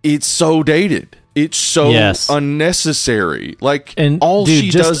it's so dated. It's so unnecessary. Like, and all dude, she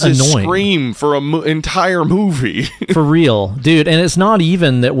does is scream for an entire movie. For real, dude. And it's not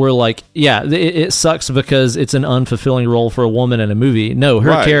even that we're like, it sucks because it's an unfulfilling role for a woman in a movie. No,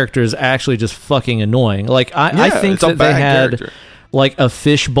 her character is actually just fucking annoying. Like, I think that they had character. Like a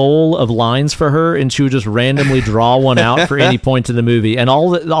fishbowl of lines for her, and she would just randomly draw one out for any point in the movie. And all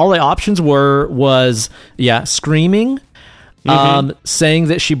the options was screaming, saying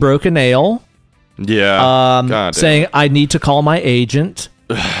that she broke a nail, saying I need to call my agent,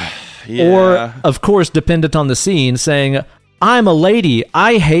 or of course, dependent on the scene, saying I'm a lady,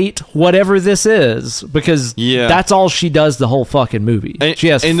 I hate whatever this is, because that's all she does the whole fucking movie. And, she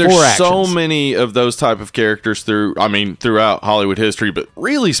has and four there's actions. So many of those type of characters throughout Hollywood history, but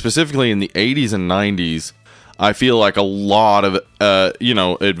really specifically in the 80s and 90s, I feel like a lot of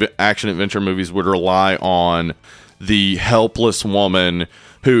action adventure movies would rely on the helpless woman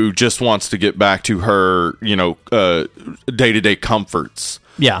who just wants to get back to her, day-to-day comforts.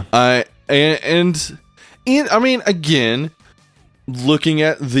 Yeah. Again, looking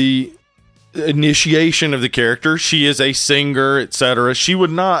at the initiation of the character, she is a singer, etc. She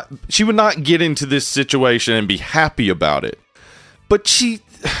would not get into this situation and be happy about it. but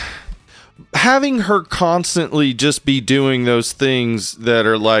having her constantly just be doing those things that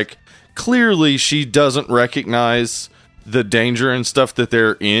are like, clearly she doesn't recognize the danger and stuff that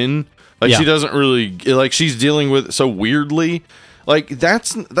they're in. Like, she doesn't really, like, she's dealing with it so weirdly. Like,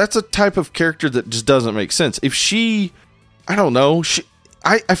 that's a type of character that just doesn't make sense. If she, I don't know,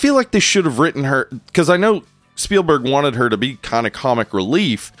 I feel like they should have written her, because I know Spielberg wanted her to be kind of comic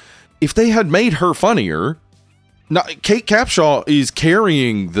relief. If they had made her funnier, Kate Capshaw is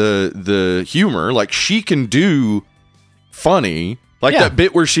carrying the humor. Like, she can do funny. Like that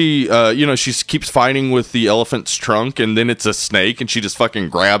bit where she, she keeps fighting with the elephant's trunk, and then it's a snake, and she just fucking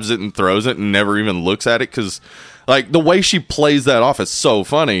grabs it and throws it and never even looks at it, because, like, the way she plays that off is so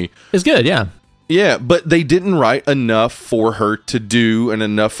funny. It's good, yeah. Yeah, but they didn't write enough for her to do, and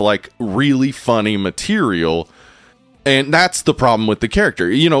enough, like, really funny material, and that's the problem with the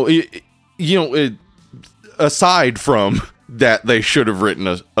character. Aside from that, they should have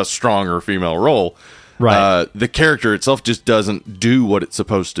written a stronger female role. Right. The character itself just doesn't do what it's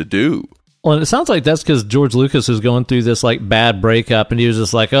supposed to do. Well, and it sounds like that's because George Lucas is going through this, like, bad breakup, and he was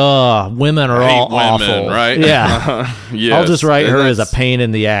just like, oh, women are all awful. Right? Yeah. Yes. I'll just write her as a pain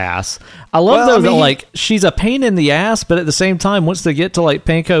in the ass. I love, that, like, she's a pain in the ass, but at the same time, once they get to, like,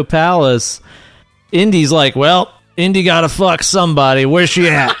 Panko Palace, Indy's like, well, Indy gotta fuck somebody. Where's she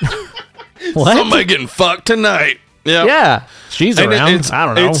at? What? Somebody getting fucked tonight. Yep. Yeah. She's around. I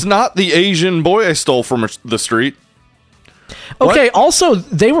don't know. It's not the Asian boy I stole from the street. Okay, What? also,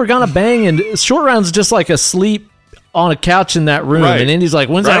 they were gonna bang, and Short Round's just, like, asleep on a couch in that room, Right. and Indy's like,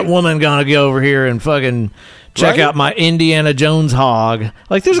 when's that woman gonna go over here and fucking check out my Indiana Jones hog?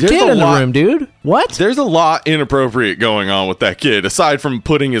 Like, there's a kid in the room, dude. What? There's a lot inappropriate going on with that kid, aside from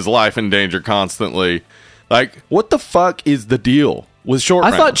putting his life in danger constantly. Like, what the fuck is the deal with Short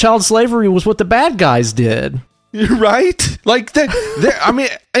Round? I thought child slavery was what the bad guys did. Right? Like, I mean,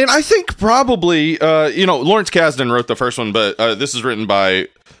 and I think probably, Lawrence Kasdan wrote the first one, but this is written by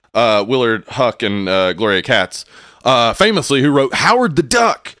Willard Huck and Gloria Katz, famously, who wrote Howard the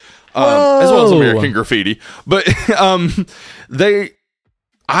Duck, as well as American Graffiti. But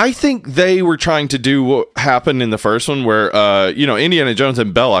I think they were trying to do what happened in the first one, where, Indiana Jones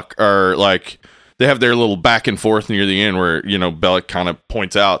and Belloc are, like, they have their little back and forth near the end where, Belloc kind of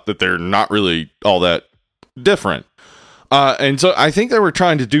points out that they're not really all that different. And so I think they were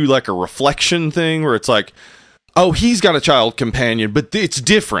trying to do, like, a reflection thing where it's like, oh, he's got a child companion, but it's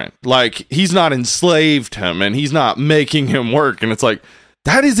different. Like, he's not enslaved him and he's not making him work. And it's like,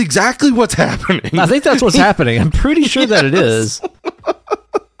 that is exactly what's happening. I think that's what's happening. I'm pretty sure that it is.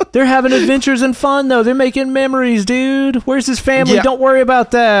 They're having adventures and fun, though. They're making memories, dude. Where's his family? Yeah. Don't worry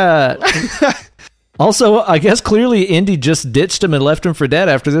about that. Also, I guess clearly Indy just ditched him and left him for dead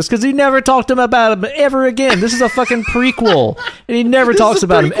after this, because he never talked to him about him ever again. This is a fucking prequel, and he never talks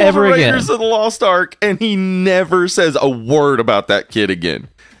about him ever again. Raiders of the Lost Ark, and he never says a word about that kid again.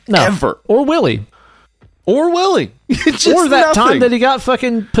 No. Ever. Or Willie. Or Willie. Just Or that nothing. time that he got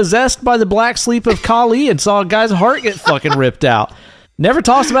fucking possessed by the black sleep of Kali and saw a guy's heart get fucking ripped out. Never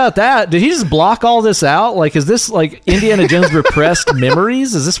talks about that. Did he just block all this out? Like, is this, like, Indiana Jones repressed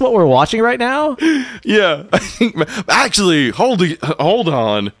memories? Is this what we're watching right now? Yeah. I think, actually, hold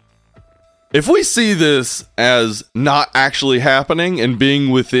on. If we see this as not actually happening and being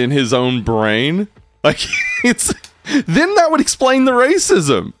within his own brain, like, then that would explain the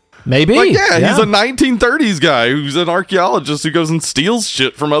racism. Maybe. Like, yeah, he's a 1930s guy who's an archaeologist who goes and steals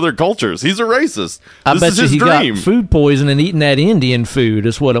shit from other cultures. He's a racist. I This bet is you his he dream. got food poison and eating that Indian food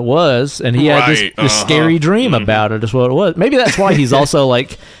is what it was, and he had this scary dream about it is what it was. Maybe that's why he's also,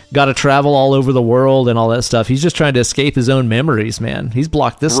 like, got to travel all over the world and all that stuff. He's just trying to escape his own memories, man. He's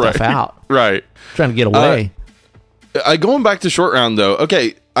blocked this stuff out. Right. Trying to get away. Going back to Short Round, though,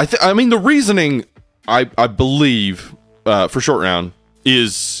 okay, I mean, the reasoning, I believe, for Short Round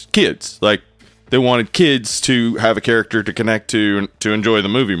is kids. Like, they wanted kids to have a character to connect to and to enjoy the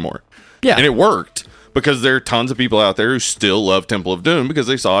movie more. Yeah. And it worked, because there are tons of people out there who still love Temple of Doom because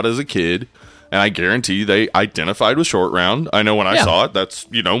they saw it as a kid, and I guarantee they identified with Short Round. I know when I saw it, that's,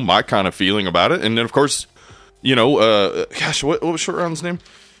 my kind of feeling about it. And then, of course, what was Short Round's name?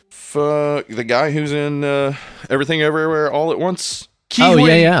 The guy who's in Everything Everywhere All at Once?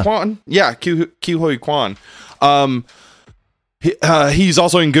 Kwan. Yeah, Ke Huy Quan. He's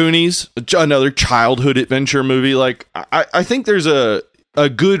also in Goonies, another childhood adventure movie. Like, I think there's a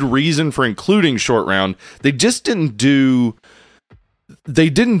good reason for including Short Round. They just didn't do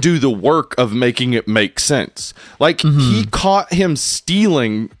the work of making it make sense. Like, he caught him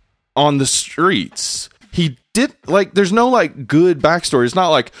stealing on the streets. He did, like, there's no, like, good backstory. It's not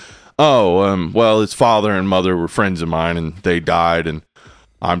like, well, his father and mother were friends of mine, and they died, and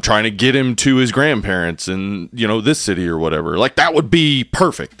I'm trying to get him to his grandparents in, this city or whatever. Like, that would be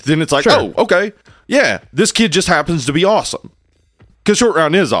perfect. Then it's like, Sure. oh, okay, yeah, this kid just happens to be awesome. Because Short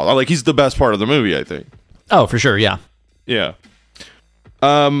Round is awesome. Like, he's the best part of the movie, I think. Oh, for sure, yeah. Yeah.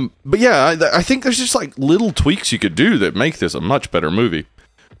 But yeah, I think there's just like little tweaks you could do that make this a much better movie.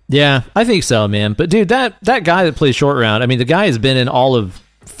 Yeah, I think so, man. But dude, that guy that plays Short Round, I mean, the guy has been in all of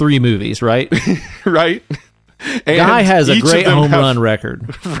 3 movies, right? Right? And guy has a great home run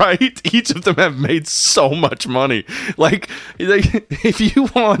record. Right? Each of them have made so much money. Like, if you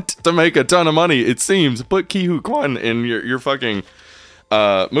want to make a ton of money, it seems, put Ke Huy Quan in your fucking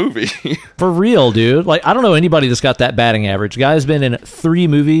movie. For real, dude. Like, I don't know anybody that's got that batting average. Guy's been in 3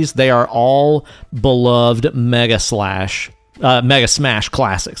 movies. They are all beloved mega smash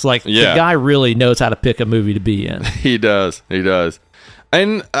classics. Like, the guy really knows how to pick a movie to be in. He does.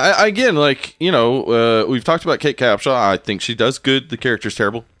 And again, like, we've talked about Kate Capshaw. I think she does good. The character's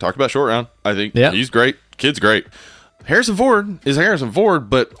terrible. Talked about Short Round. I think he's great. Kid's great. Harrison Ford is Harrison Ford,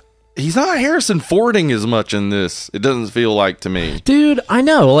 but he's not Harrison Fording as much in this. It doesn't feel like to me. Dude, I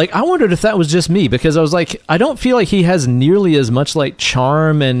know. Like, I wondered if that was just me, because I was like, I don't feel like he has nearly as much like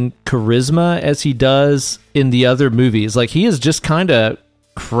charm and charisma as he does in the other movies. Like, he is just kind of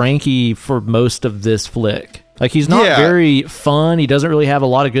cranky for most of this flick. Like, he's not very fun. He doesn't really have a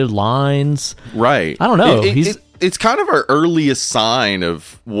lot of good lines. Right. I don't know. It's kind of our earliest sign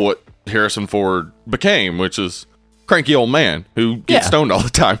of what Harrison Ford became, which is cranky old man who gets stoned all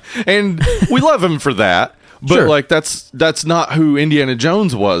the time. And we love him for that. But sure. like, that's not who Indiana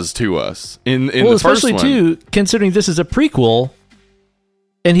Jones was to us in the first one. Especially too, considering this is a prequel,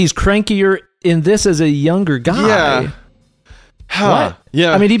 and he's crankier in this as a younger guy. Yeah. What?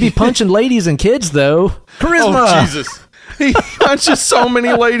 Yeah. I mean, he'd be punching ladies and kids, though. Charisma. Oh, Jesus. He punches so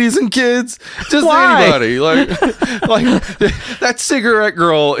many ladies and kids. Just anybody. Like that cigarette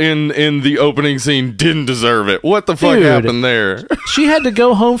girl in the opening scene didn't deserve it. What the fuck happened there? She had to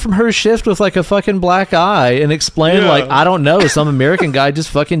go home from her shift with like a fucking black eye and explain, like, I don't know, some American guy just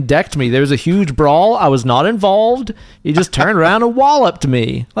fucking decked me. There was a huge brawl. I was not involved. He just turned around and walloped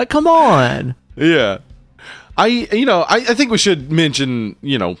me. Like, come on. Yeah. I think we should mention,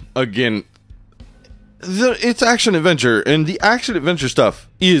 again, it's action adventure, and the action adventure stuff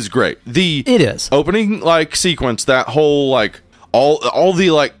is great. It is opening like sequence, that whole like all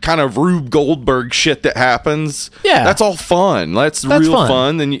the like kind of Rube Goldberg shit that happens. Yeah, that's all fun. That's real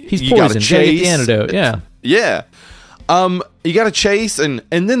fun. Then you got to chase the antidote. Yeah. You got to chase, and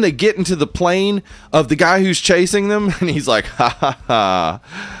then they get into the plane of the guy who's chasing them, and he's like, ha ha ha.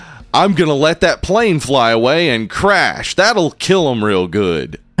 I'm going to let that plane fly away and crash. That'll kill him real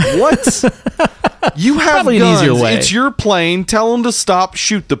good. What? You have probably guns. An easier way. It's your plane. Tell them to stop.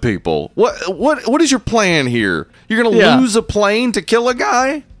 Shoot the people. What is your plan here? You're going to lose a plane to kill a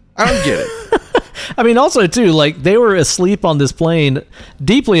guy? I don't get it. I mean, also, too, like, they were asleep on this plane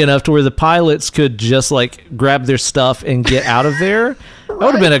deeply enough to where the pilots could just, like, grab their stuff and get out of there. That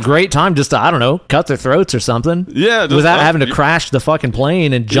would have been a great time just to, I don't know, cut their throats or something. Yeah. Without having to crash the fucking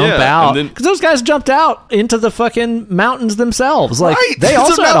plane and jump out. Because those guys jumped out into the fucking mountains themselves. Like, they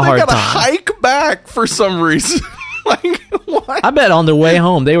also had a hard time. They got to hike back for some reason. Like, what? I bet on their way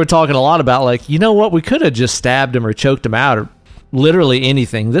home, they were talking a lot about, like, you know what? We could have just stabbed him or choked him out or literally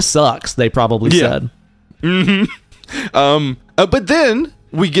anything. This sucks, they probably said. Mm-hmm. But then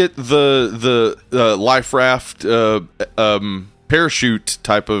we get the life raft parachute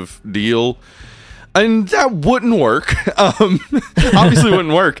type of deal, and that wouldn't work. Obviously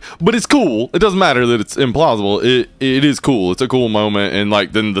wouldn't work, but it's cool. It doesn't matter that it's implausible. It is cool. It's a cool moment, and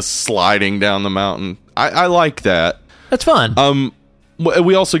like then the sliding down the mountain. I like that. That's fun.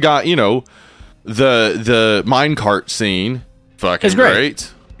 We also got the minecart scene. Fucking it's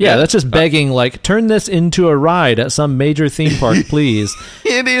great. Yeah, that's just begging, like, turn this into a ride at some major theme park, please.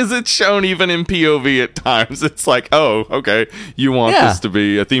 It is. It's shown even in POV at times. It's like, oh, okay, you want this to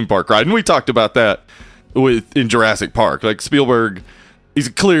be a theme park ride. And we talked about that in Jurassic Park. Like, Spielberg, he's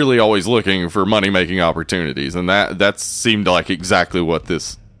clearly always looking for money-making opportunities. And that seemed like exactly what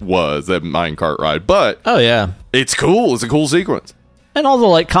this was, that minecart ride. But, oh, yeah. It's cool. It's a cool sequence. And all the,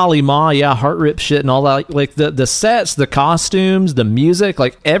 like, Kali Ma, heart rip shit and all that. Like, the sets, the costumes, the music,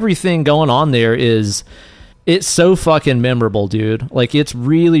 like, everything going on there it's so fucking memorable, dude. Like, it's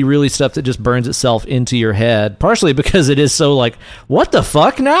really, really stuff that just burns itself into your head. Partially because it is so, like, what the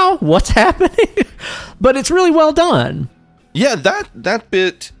fuck now? What's happening? But it's really well done. Yeah, that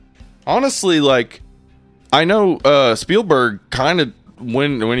bit, honestly, like, I know Spielberg kind of,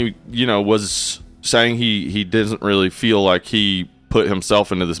 when he, was saying he doesn't really feel like he put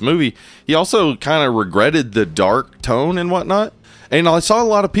himself into this movie, he also kind of regretted the dark tone and whatnot. And I saw a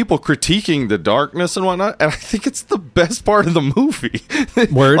lot of people critiquing the darkness and whatnot, and I think it's the best part of the movie.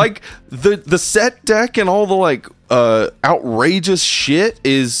 Word. Like the set deck and all the like outrageous shit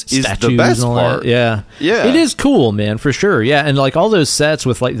is the best part. Yeah. It is cool, man, for sure. Yeah, and like all those sets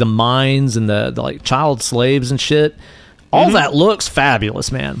with like the mines and the like child slaves and shit, all that looks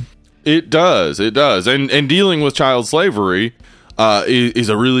fabulous, man. It does. And dealing with child slavery is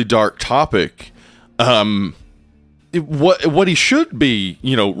a really dark topic. What he should be,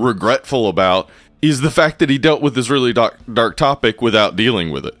 regretful about is the fact that he dealt with this really dark topic without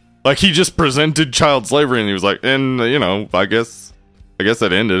dealing with it. Like, he just presented child slavery and he was like, and, I guess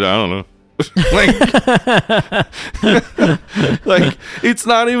that ended. I don't know. like, it's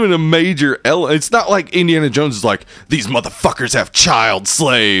not even a major element. It's not like Indiana Jones is like, these motherfuckers have child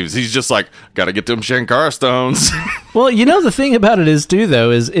slaves. He's just like, gotta get them Shankara stones. Well, the thing about it is, too,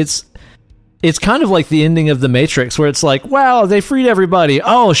 though, is it's kind of like the ending of The Matrix, where it's like, wow, they freed everybody.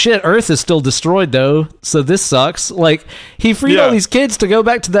 Oh, shit, Earth is still destroyed, though, so this sucks. Like, he freed all these kids to go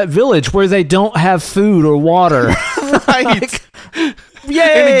back to that village where they don't have food or water. Right. Yay!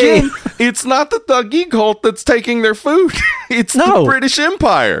 And again, it's not the Thuggee cult that's taking their food. It's the British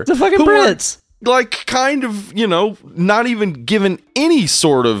Empire. The fucking Brits. Like, kind of, not even given any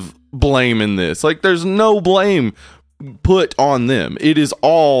sort of blame in this. Like, there's no blame put on them. It is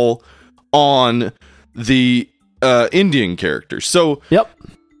all on the Indian characters. So, yep.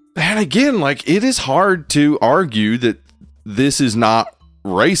 And again, like, it is hard to argue that this is not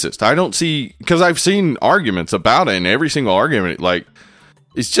racist. I don't see, because I've seen arguments about it, and every single argument, like,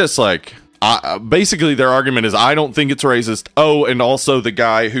 it's just like, basically their argument is, I don't think it's racist. Oh, and also the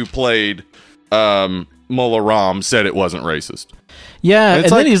guy who played Mullah Ram said it wasn't racist. Yeah, and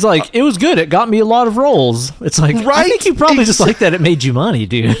then he's like, it was good. It got me a lot of roles. It's like, right? I think you probably just like that it made you money,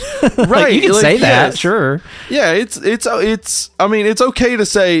 dude. Right. Like, you can say that, sure. Yeah, it's I mean, it's okay to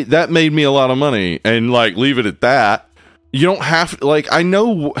say that made me a lot of money and like leave it at that. You don't have to, like, I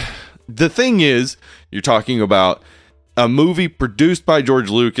know the thing is, you're talking about a movie produced by George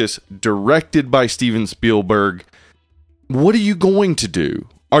Lucas, directed by Steven Spielberg. What are you going to do?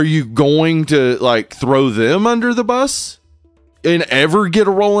 Are you going to like throw them under the bus and ever get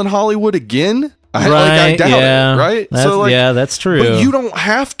a role in Hollywood again? I doubt it, right? That's true. But you don't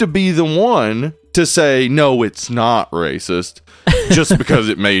have to be the one to say, no, it's not racist just because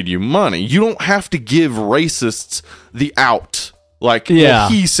it made you money. You don't have to give racists the out. Like, well,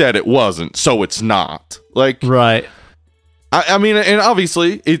 he said it wasn't, so it's not. Like, right. I mean, and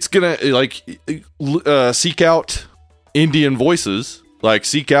obviously it's gonna like seek out Indian voices, like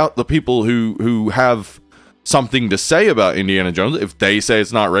seek out the people who have something to say about Indiana Jones. If they say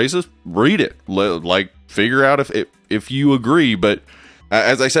it's not racist, read it. Like, figure out if you agree. But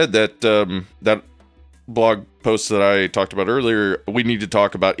as I said, that blog post that I talked about earlier, we need to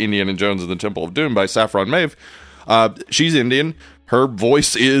talk about Indiana Jones and the Temple of Doom by Saffron Maeve. She's Indian. Her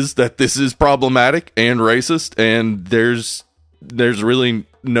voice is that this is problematic and racist, and there's really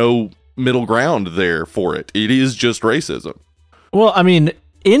no middle ground there for it. It is just racism. Well, I mean,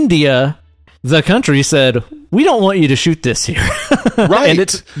 India, the country, said, we don't want you to shoot this here. Right. And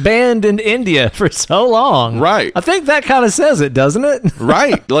it's banned in India for so long. Right. I think that kind of says it, doesn't it?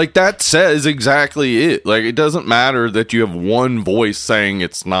 Right. Like, that says exactly it. Like, it doesn't matter that you have one voice saying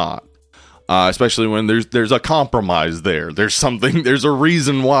it's not. Especially when there's a compromise there. There's a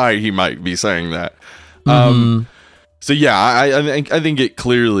reason why he might be saying that. So yeah, I think it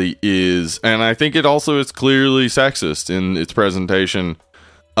clearly is, and I think it also is clearly sexist in its presentation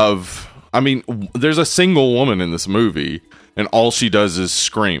of. I mean, there's a single woman in this movie, and all she does is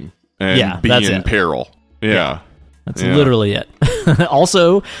scream and be in peril. Yeah. That's literally it.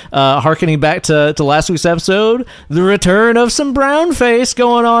 Also, hearkening back to last week's episode, the return of some brown face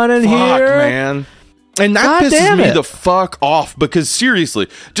going on in here. Man. And that pisses me the fuck off, because seriously,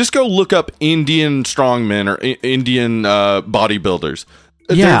 just go look up Indian strongmen or Indian bodybuilders.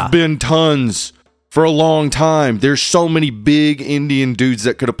 Yeah. There've been tons for a long time. There's so many big Indian dudes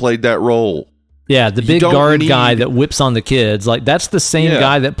that could have played that role. Yeah, the big guard guy that whips on the kids. Like, that's the same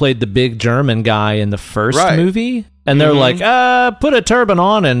guy that played the big German guy in the first movie. And they're like, put a turban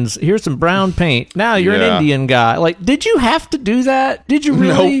on and here's some brown paint. Now you're an Indian guy. Like, did you have to do that? Did you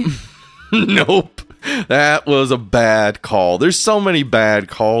really? Nope. That was a bad call. There's so many bad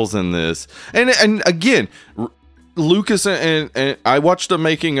calls in this. And again, Lucas and I watched the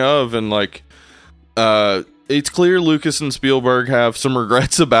making of, and like, it's clear Lucas and Spielberg have some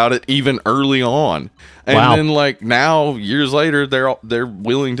regrets about it even early on. And Wow. then like now years later they're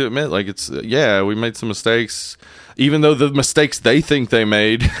willing to admit like it's we made some mistakes, even though the mistakes they think they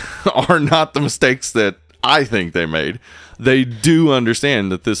made are not the mistakes that I think they made. They do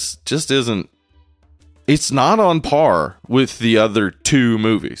understand that this just isn't, it's not on par with the other two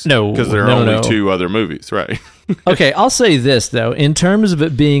movies. No, because there are only two other movies, right? Okay, I'll say this though, in terms of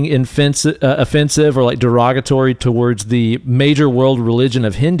it being offensive or like derogatory towards the major world religion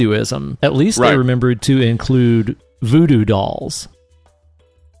of Hinduism, at least they remembered to include voodoo dolls.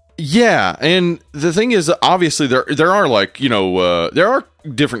 Yeah, and the thing is, obviously there are like, there are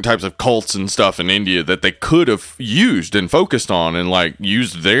different types of cults and stuff in India that they could have used and focused on and like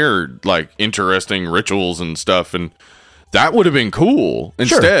used their like interesting rituals and stuff, and that would have been cool.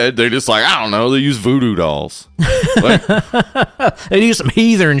 Instead, they just like, I don't know, they use voodoo dolls. Like, they use some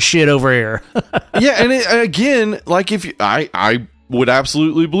heathen shit over here. yeah, and again, like if I would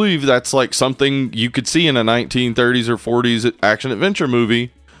absolutely believe that's like something you could see in a 1930s or 40s action adventure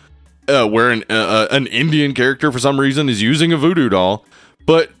movie. Where an Indian character for some reason is using a voodoo doll,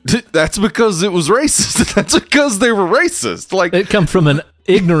 but that's because it was racist. That's because they were racist. Like it comes from an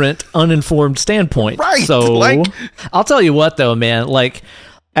ignorant, uninformed standpoint, right? So, like, I'll tell you what, though, man. Like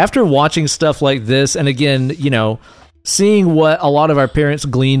after watching stuff like this, and again, seeing what a lot of our parents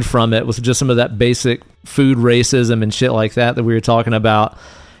gleaned from it with just some of that basic food racism and shit like that we were talking about,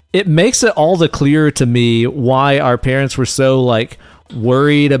 it makes it all the clearer to me why our parents were so like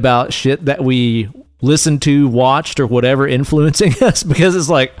worried about shit that we listened to, watched, or whatever influencing us, because it's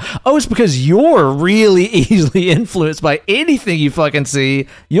like, oh, it's because you're really easily influenced by anything you fucking see.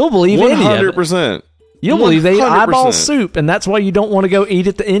 You'll believe 100%. You'll believe they eat eyeball soup, and that's why you don't want to go eat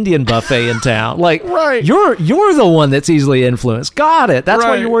at the Indian buffet in town. Like, right. You're the one that's easily influenced. Got it. That's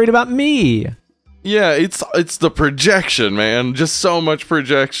why you're worried about me. Yeah, it's the projection, man. Just so much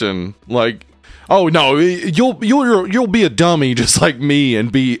projection. Like, oh no, you'll be a dummy just like me and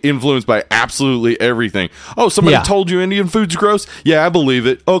be influenced by absolutely everything. Oh, somebody told you Indian food's gross? Yeah, I believe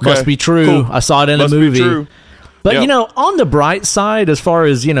it. Okay, must be true. Cool. I saw it in a movie. Be true. But on the bright side, as far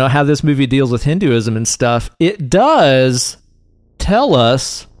as how this movie deals with Hinduism and stuff, it does tell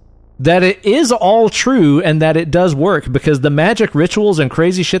us that it is all true and that it does work, because the magic rituals and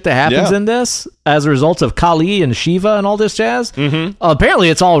crazy shit that happens in this as a result of Kali and Shiva and all this jazz, apparently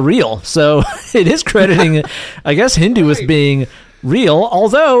it's all real. So it is crediting, I guess, Hindu with being real,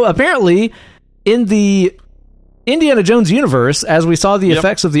 although apparently in the Indiana Jones universe, as we saw the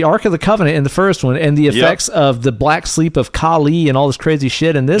effects of the Ark of the Covenant in the first one and the effects of the black sleep of Kali and all this crazy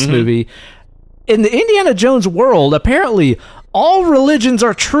shit in this movie, in the Indiana Jones world, apparently all religions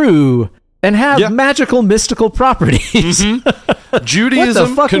are true and have magical, mystical properties.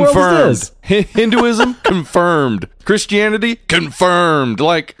 Judaism confirmed. Hinduism confirmed. Christianity confirmed.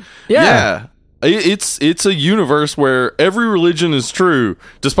 Like, it's a universe where every religion is true,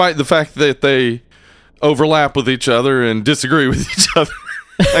 despite the fact that they overlap with each other and disagree with each other.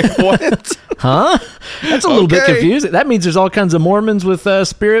 Like, what? Huh? That's a little bit confusing. That means there's all kinds of Mormons with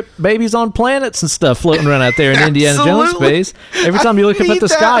spirit babies on planets and stuff floating around out there in Indiana Jones space. Every time you look up at the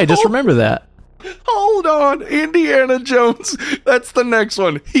sky, just remember that. Hold on. Indiana Jones. That's the next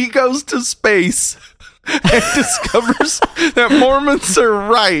one. He goes to space and discovers that Mormons are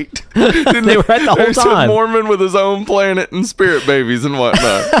right. They were right the whole There's time. A Mormon with his own planet and spirit babies and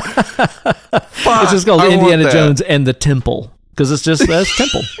whatnot. It's just called Indiana Jones and the Temple. Because it's just that's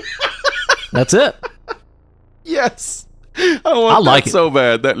temple. That's it. Yes. I like it so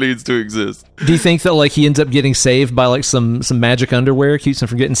bad that needs to exist. Do you think that like he ends up getting saved by like some magic underwear, keeps him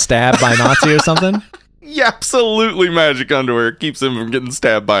from getting stabbed by a Nazi or something? Yeah, absolutely. Magic underwear keeps him from getting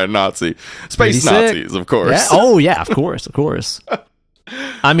stabbed by a Nazi. Space Nazis, of course. Yeah. Oh yeah, of course.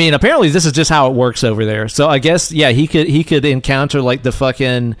 I mean, apparently this is just how it works over there. So I guess, he could encounter like the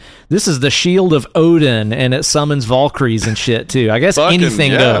fucking, this is the shield of Odin and it summons Valkyries and shit too. I guess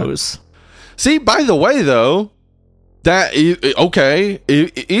anything goes. See, by the way though, that, okay,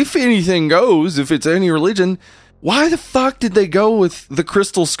 if anything goes, if it's any religion, why the fuck did they go with the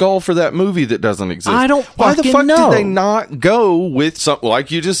crystal skull for that movie that doesn't exist? I don't Why the fuck know. did they not go with something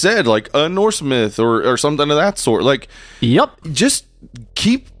like you just said, like a Norse myth or something of that sort? Like, just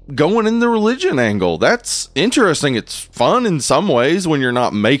keep going in the religion angle. That's interesting. It's fun in some ways when you're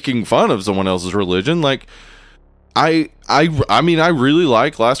not making fun of someone else's religion. Like, I mean, I really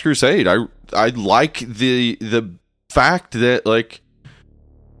like Last Crusade. I like the fact that, like,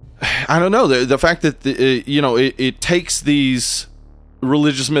 I don't know, the fact that it takes these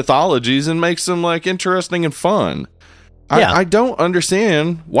religious mythologies and makes them like interesting and fun. Yeah. I don't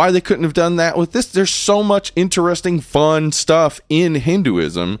understand why they couldn't have done that with this. There's so much interesting, fun stuff in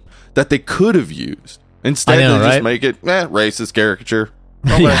Hinduism that they could have used. Instead, I know, they right? just make it racist caricature.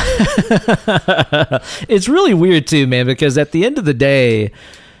 It's really weird too, man, because at the end of the day,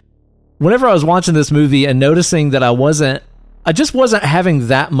 whenever I was watching this movie and noticing that I just wasn't having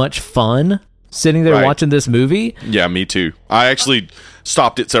that much fun sitting there Right. watching this movie. Yeah, me too. I actually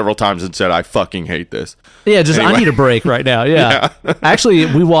stopped it several times and said, I fucking hate this. Yeah, just Anyway. I need a break right now. Yeah. Actually,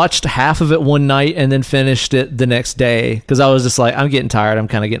 we watched half of it one night and then finished it the next day because I was just like, I'm getting tired. I'm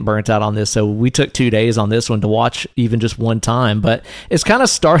kind of getting burnt out on this. So we took 2 days on this one to watch even just one time. But it's kind of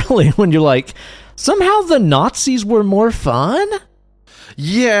startling when you're like, somehow the Nazis were more fun?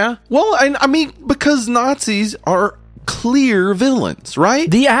 Yeah. Well, I mean, because Nazis are clear villains, right?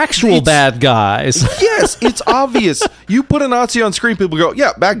 The actual It's- bad guys. Yes, it's obvious. You put a Nazi on screen, people go,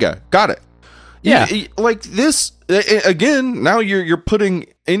 yeah, bad guy. Got it. Yeah. Like this, again, now you're putting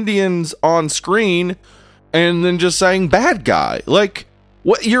Indians on screen and then just saying bad guy. Like,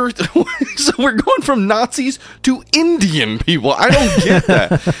 what you're so we're going from Nazis to Indian people. I don't get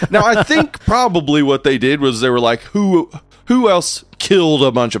that. Now, I think probably what they did was they were like, who else killed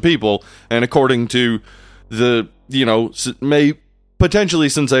a bunch of people? And according to the, may potentially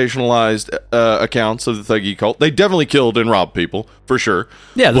sensationalized accounts of the Thuggee cult, they definitely killed and robbed people for sure.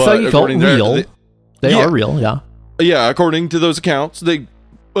 Yeah, the But Thuggee cult according to their- real. They Yeah. are real, yeah. Yeah, according to those accounts, they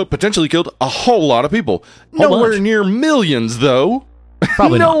potentially killed a whole lot of people. Whole Nowhere bunch. near millions, though.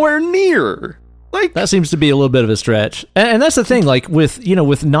 Probably not. Nowhere near. Like, That seems to be a little bit of a stretch. And that's the thing, like with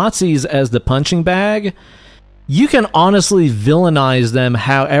Nazis as the punching bag, you can honestly villainize them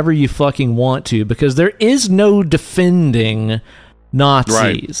however you fucking want to because there is no defending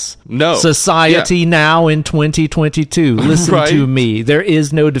Nazis. No. Society now in 2022. Listen Right. to me. There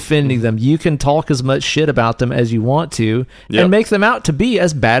is no defending them. You can talk as much shit about them as you want to Yep. and make them out to be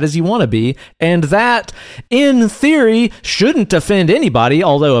as bad as you want to be. And that, in theory, shouldn't offend anybody,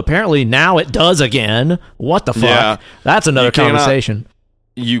 although apparently now it does again. What the fuck? Yeah. That's another You cannot- conversation.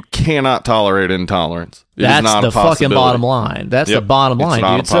 you cannot tolerate intolerance. It is That's not the a fucking possibility. bottom line. That's the Yep. bottom line, It's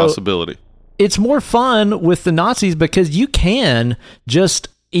not dude. a So possibility. it's more fun with the Nazis because you can just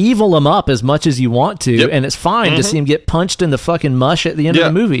evil them up as much as you want to, Yep. and it's fine to see him get punched in the fucking mush at the end Yeah.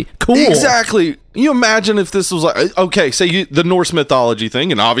 of the movie. Cool. Exactly. You imagine if this was like, okay, say the Norse mythology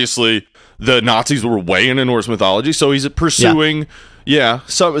thing, and obviously the Nazis were way into Norse mythology, so he's pursuing,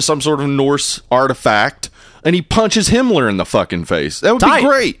 some sort of Norse artifact, and he punches Himmler in the fucking face. That would Tight. be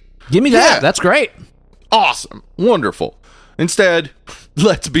great. Give me that. Yeah. That's great. Awesome. Wonderful. Instead,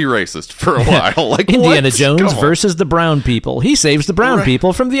 let's be racist for a while. Like Indiana what? Jones Come on. versus the brown people. He saves the brown Right.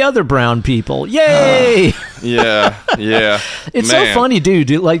 people from the other brown people. Yay! Yeah. It's Man. so funny,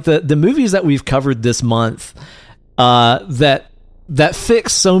 dude. Like the movies that we've covered this month, that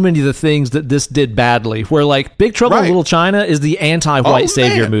fix so many of the things that this did badly. Where like Big Trouble in Right. Little China is the anti-white Oh,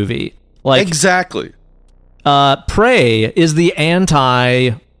 savior man. movie. Like Exactly. Prey is the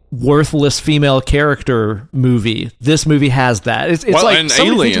anti-worthless female character movie. This movie has that. It's Well, like and so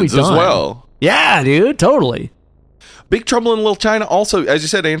many things Aliens we've as done. well. Yeah, dude, totally. Big Trouble in Little China also, as you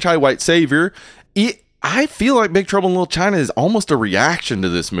said, anti-white savior. I feel like Big Trouble in Little China is almost a reaction to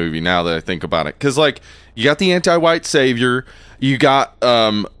this movie now that I think about it. Because, like, you got the anti-white savior, you got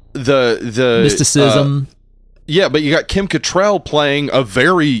the Mysticism. yeah, but you got Kim Cattrall playing a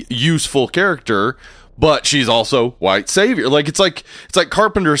very useful character, but she's also white savior. Like it's like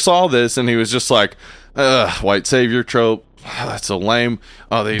Carpenter saw this and he was just like, white savior trope. That's so lame.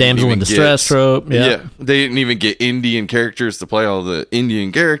 Oh, they didn't Damsel in even distress trope. Yeah. they didn't even get Indian characters to play all the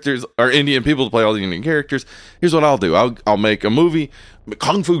Indian characters, or Indian people to play all the Indian characters. Here's what I'll do. I'll make a movie, a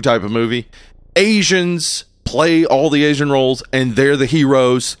kung fu type of movie. Asians play all the Asian roles, and they're the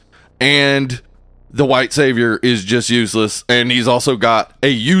heroes, and the white savior is just useless, and he's also got a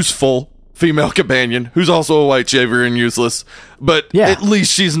useful female companion who's also a white savior and useless, but Yeah. at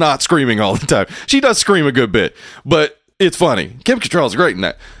least she's not screaming all the time. She does scream a good bit, but it's funny. Kim Cattrall's great in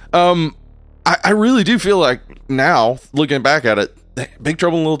that. I really do feel like now, looking back at it, Big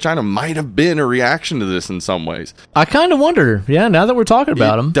Trouble in Little China might have been a reaction to this in some ways. I kind of wonder. Yeah, now that we're talking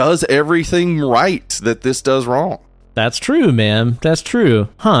about It them. does everything right that this does wrong. That's true, man. That's true.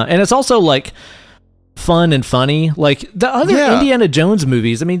 Huh. And it's also like fun and funny. Like the other Yeah. Indiana Jones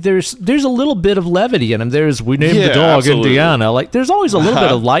movies, I mean, there's a little bit of levity in them. There's we named the Yeah, dog absolutely. Indiana. Like there's always a little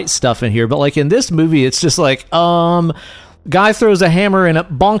bit of light stuff in here, but like in this movie, it's just like, guy throws a hammer and it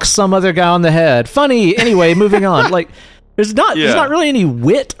bonks some other guy on the head. Funny. Anyway, moving on. Like there's not really any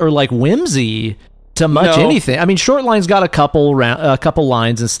wit or like whimsy to much No. anything. I mean, Short Line's got a couple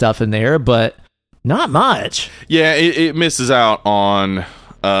lines and stuff in there, but Not much. Yeah, it misses out on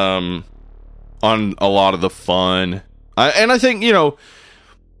a lot of the fun. And I think,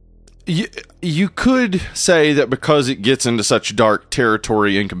 you could say that because it gets into such dark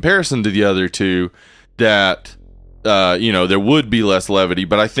territory in comparison to the other two, that there would be less levity,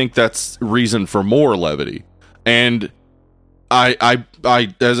 but I think that's reason for more levity. And I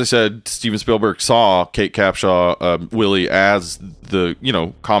as I said, Steven Spielberg saw Kate Capshaw, Willie, as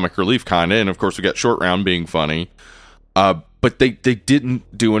the comic relief kind of, and of course we got Short Round being funny, but they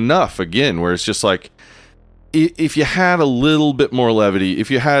didn't do enough again. Where it's just like, if you had a little bit more levity,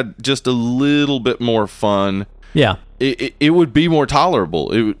 if you had just a little bit more fun, yeah, it would be more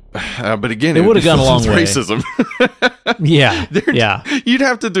tolerable. It would, but again, it would have gone a long way. Racism. yeah. You'd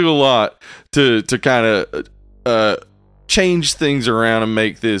have to do a lot to kind of change things around and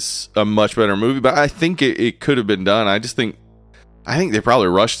make this a much better movie. But I think it could have been done. I think they probably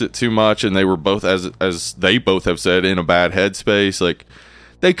rushed it too much, and they were both, as they both have said, in a bad headspace. Like,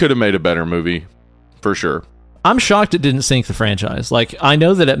 they could have made a better movie for sure. I'm shocked it didn't sink the franchise. Like, I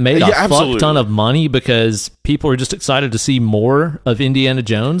know that it made a fuck ton of money because people were just excited to see more of Indiana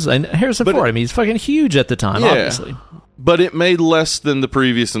Jones. And Harrison Ford, I mean, he's fucking huge at the time, obviously. But it made less than the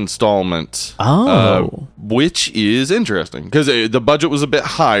previous installment. Which is interesting because the budget was a bit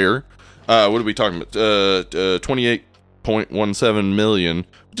higher. What are we talking about? 28.17 million,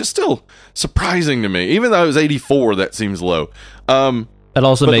 which is still surprising to me. Even though it was 84, that seems low. That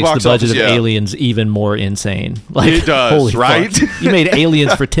also makes the budget of Aliens even more insane. Like, it does, holy right? Fuck. You made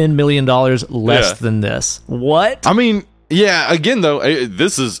Aliens for $10 million less than this. What? I mean, yeah, again, though,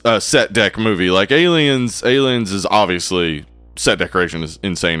 this is a set deck movie. Like, Aliens is obviously, set decoration is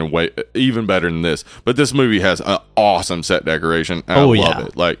insane and way even better than this. But this movie has an awesome set decoration. And I love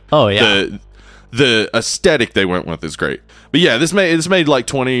it. Like, the aesthetic they went with is great. But yeah, this made like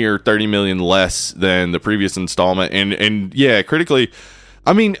 20 or 30 million less than the previous installment. And yeah, critically,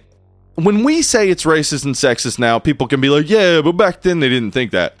 I mean, when we say it's racist and sexist now, people can be like, yeah, but back then they didn't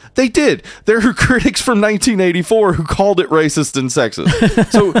think that. They did. There are critics from 1984 who called it racist and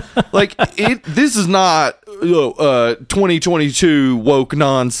sexist. So, like, this is not 2022 woke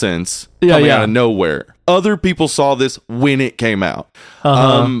nonsense coming out of nowhere. Other people saw this when it came out.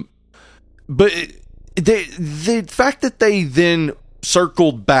 But the fact that they then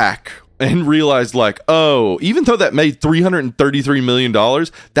circled back and realized, like, oh, even though that made $333 million,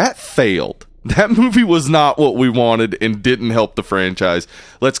 that failed. That movie was not what we wanted and didn't help the franchise.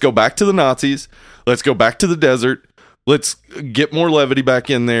 Let's go back to the Nazis. Let's go back to the desert. Let's get more levity back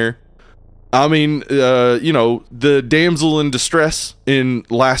in there. I mean, the damsel in distress in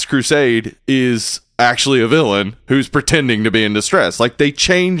Last Crusade is actually a villain who's pretending to be in distress. Like, they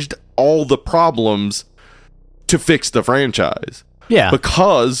changed all the problems to fix the franchise. Yeah.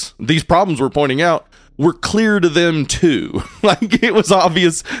 Because these problems we're pointing out were clear to them too. Like, it was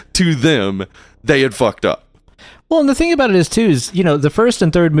obvious to them they had fucked up. Well, and the thing about it is the first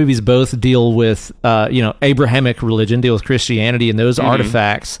and third movies both deal with, Abrahamic religion, deal with Christianity and those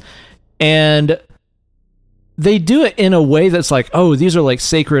artifacts. And they do it in a way that's like, oh, these are like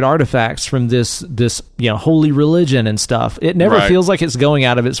sacred artifacts from this holy religion and stuff. It never feels like it's going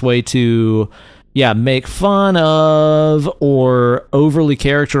out of its way to make fun of or overly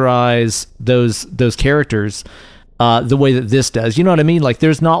characterize those characters the way that this does. You know what I mean? Like,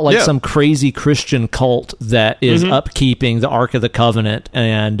 there's not like some crazy Christian cult that is upkeeping the Ark of the Covenant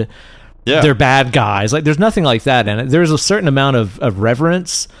and they're bad guys. Like, there's nothing like that in it. There's a certain amount of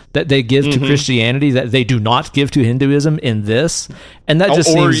reverence that they give to Christianity that they do not give to Hinduism in this, and that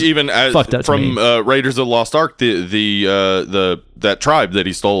just seems even fucked up from to me. Raiders of the Lost Ark, the that tribe that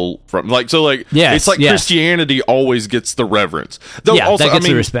he stole from. Like, so, like, it's like Christianity always gets the reverence. Though also, that gets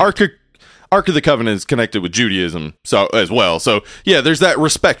the respect. Ark of the Covenant is connected with Judaism as well. So, yeah, there's that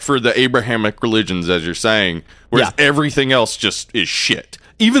respect for the Abrahamic religions, as you're saying, whereas everything else just is shit.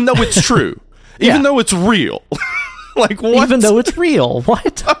 Even though it's true. Even though it's real. Like, what? Even though it's real.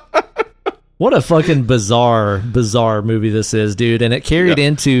 What? What a fucking bizarre movie this is, dude. And it carried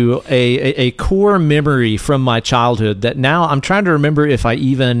into a core memory from my childhood that now I'm trying to remember if I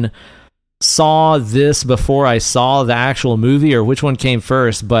even saw this before I saw the actual movie or which one came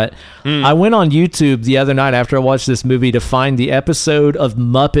first. But I went on YouTube the other night after I watched this movie to find the episode of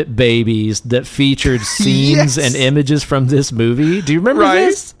Muppet Babies that featured scenes and images from this movie. Do you remember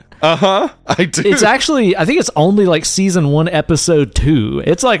this? I do. It's actually, I think it's only like season 1, episode 2.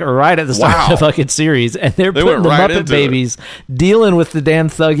 It's like right at the start of the fucking series, and they're putting the Muppet Babies dealing with the damn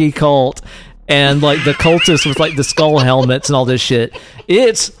thuggy cult. and like the cultists with like the skull helmets and all this shit.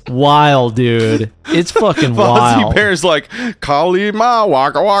 It's wild, dude. It's fucking wild. Fozzie Bear's like, Kali Ma,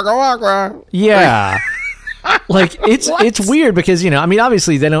 waka waka waka. Yeah. Like it's weird because, you know, I mean,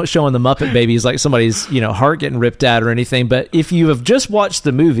 obviously they don't show in the Muppet Babies like somebody's, you know, heart getting ripped out or anything, but if you have just watched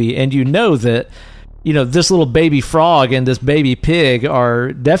the movie and you know that, you know, this little baby frog and this baby pig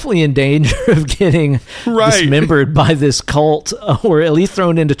are definitely in danger of getting dismembered by this cult, or at least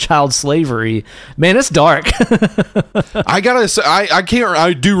thrown into child slavery. Man, it's dark. I gotta say,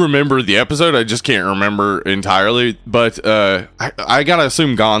 I do remember the episode. I just can't remember entirely. But I gotta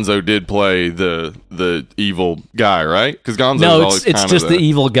assume Gonzo did play the evil guy, right? Because Gonzo no, always it's just the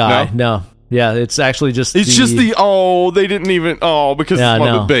evil guy. No. Yeah, it's actually just they didn't even because it's one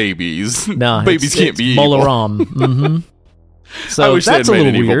of the babies. No, babies can't be Bolaram. Mm-hmm. So I wish that's they a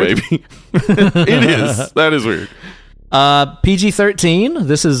had made little an weird. evil baby. It is. That is weird. PG-13.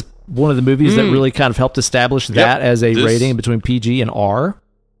 This is one of the movies that really kind of helped establish that as a rating between PG and R.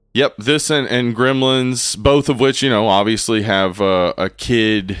 Yep, this and Gremlins, both of which, you know, obviously have a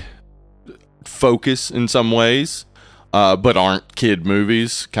kid focus in some ways. But aren't kid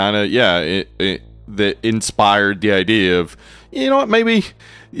movies. Kind of, that inspired the idea of, you know what, maybe,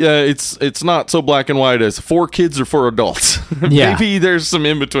 it's not so black and white as for kids or for adults. Yeah. Maybe there's some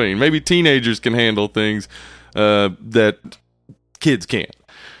in between. Maybe teenagers can handle things that kids can't.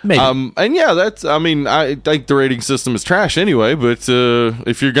 Maybe. And yeah, I think the rating system is trash anyway, but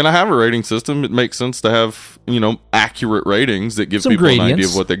if you're going to have a rating system, it makes sense to have, you know, accurate ratings that give some people gradients. an idea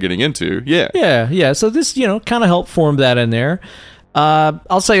of what they're getting into. Yeah. Yeah. So this, you know, kind of helped form that in there.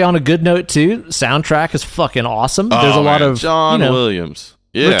 I'll say on a good note too, soundtrack is fucking awesome. There's a lot of John Williams.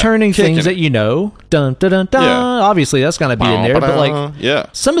 Yeah, returning things that you know. Dun dun dun dun. Yeah. Obviously that's gonna be in there, but like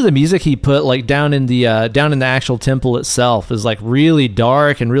some of the music he put like down in the actual temple itself is like really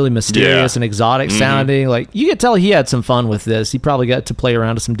dark and really mysterious and exotic sounding. Like you could tell he had some fun with this. He probably got to play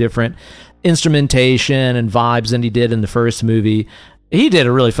around with some different instrumentation and vibes than he did in the first movie. He did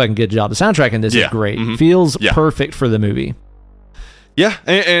a really fucking good job. The soundtrack in this is great. Feels perfect for the movie. Yeah,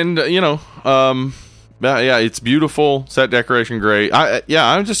 and you know, it's beautiful. Set decoration great.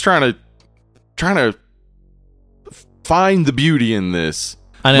 I'm just trying to find the beauty in this.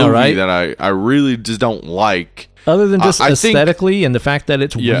 I know, movie right? That I really just don't like. Other than just aesthetically and the fact that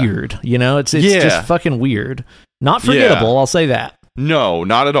it's weird, you know, it's just fucking weird. Not forgettable, I'll say that. No,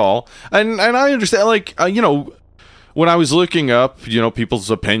 not at all. And I understand, like, you know, when I was looking up, you know, people's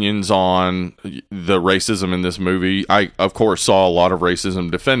opinions on the racism in this movie, I, of course, saw a lot of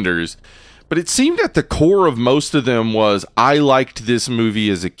racism defenders. But it seemed at the core of most of them was, I liked this movie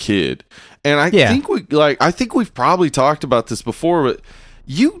as a kid. And I think we've probably talked about this before, but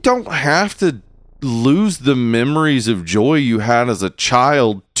you don't have to lose the memories of joy you had as a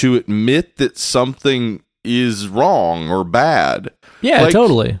child to admit that something is wrong or bad. Yeah,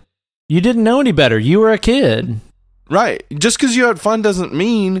 totally. You didn't know any better. You were a kid. Right. Just because you had fun doesn't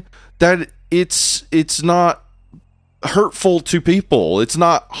mean that it's not hurtful to people. It's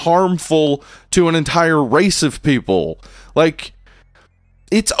not harmful to an entire race of people. Like,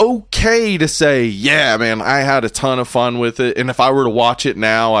 it's okay to say, yeah, man, I had a ton of fun with it, and if I were to watch it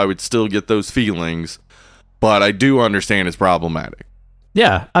now, I would still get those feelings. But I do understand it's problematic.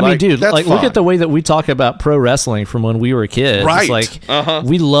 Yeah, I mean, dude, like, look at the way that we talk about pro wrestling from when we were kids. Right. It's like,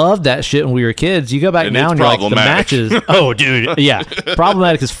 we loved that shit when we were kids. You go back now and you're like, the matches. Oh, dude. Yeah.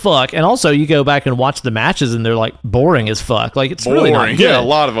 Problematic as fuck. And also, you go back and watch the matches and they're like boring as fuck. Like, it's really not good. Yeah, a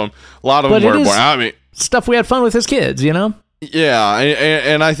lot of them. Were boring. I mean, stuff we had fun with as kids, you know? Yeah.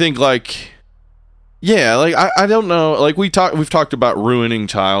 And I think, like, yeah, like, I don't know. Like, we've talked about ruining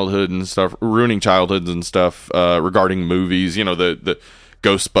childhoods and stuff regarding movies. You know, the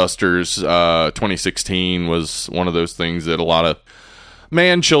Ghostbusters 2016 was one of those things that a lot of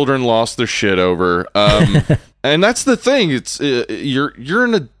children lost their shit over. And that's the thing. It's you're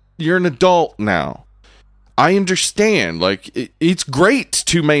an adult now. I understand. Like, it's great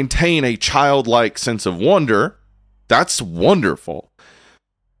to maintain a childlike sense of wonder. That's wonderful.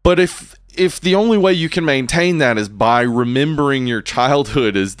 But if the only way you can maintain that is by remembering your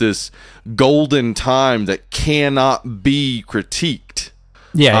childhood as this golden time that cannot be critiqued,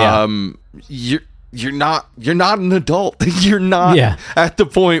 you're not an adult. You're not at the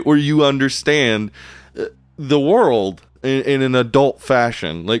point where you understand the world in an adult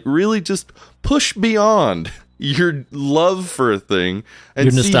fashion. Like, really just push beyond your love for a thing and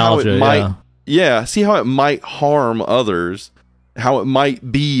your see nostalgia, how it might see how it might harm others, how it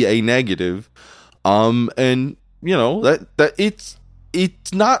might be a negative. And you know, that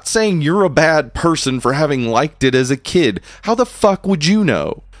it's not saying you're a bad person for having liked it as a kid. How the fuck would you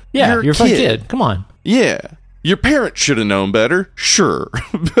know? Yeah, You're a you're a fun kid. kid. Come on. Yeah. Your parents should have known better, sure.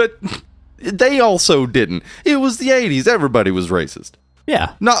 But they also didn't. It was the 80s. Everybody was racist.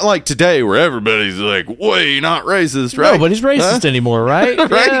 Yeah. Not like today where everybody's like, way not racist, right? Nobody's racist anymore, right?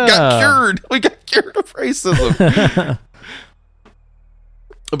 Right? Yeah. Got cured. We got cured of racism.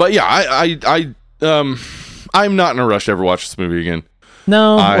 But yeah, I'm not in a rush to ever watch this movie again.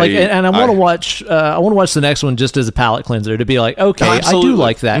 No, and I want to watch. I want to watch the next one just as a palate cleanser to be like, okay, Absolutely. I do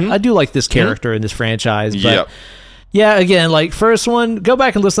like that. Mm-hmm. I do like this character in this franchise. But Yep. yeah, again, like first one, go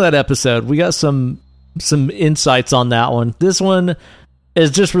back and listen to that episode. We got some insights on that one. This one is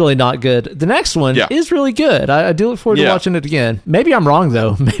just really not good. The next one is really good. I do look forward to watching it again. Maybe I'm wrong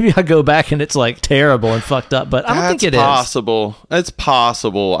though. Maybe I go back and it's like terrible and fucked up. But I don't think it is. It's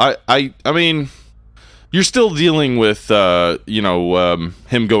possible. I mean, you're still dealing with him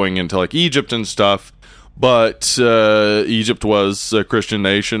going into like Egypt and stuff, but Egypt was a Christian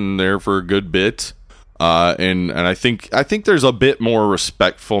nation there for a good bit. And I think there's a bit more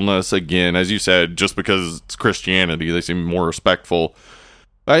respectfulness again, as you said, just because it's Christianity, they seem more respectful.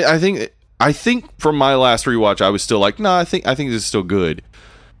 I think from my last rewatch, I was still like, no, I think this is still good.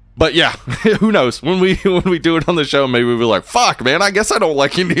 But yeah, who knows? When we do it on the show, maybe we'll be like, fuck, man, I guess I don't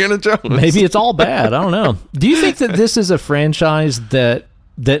like Indiana Jones. Maybe it's all bad. I don't know. Do you think that this is a franchise that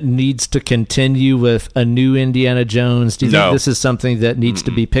needs to continue with a new Indiana Jones? Do you think this is something that needs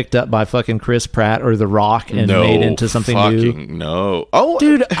to be picked up by fucking Chris Pratt or The Rock and made into something new? No. Oh,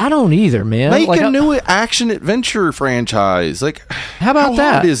 dude, I don't either, man. Make a new action adventure franchise. Like, how about that?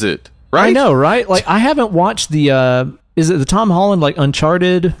 How hard is it? Right? I know, right? Like, I haven't watched the is it the Tom Holland like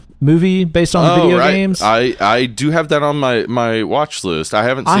Uncharted movie based on the video games? I do have that on my watch list. I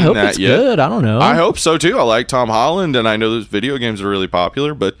haven't seen I hope that it's yet. Good. I don't know. I hope so too. I like Tom Holland, and I know those video games are really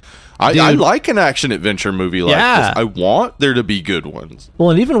popular, but I like an action adventure movie like this. I want there to be good ones.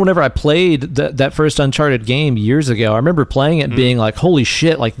 Well, and even whenever I played that first Uncharted game years ago, I remember playing it and being like, holy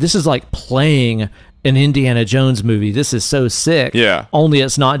shit, like this is like playing an Indiana Jones movie. This is so sick. Yeah. Only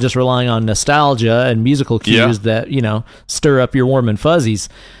it's not just relying on nostalgia and musical cues that, stir up your warm and fuzzies.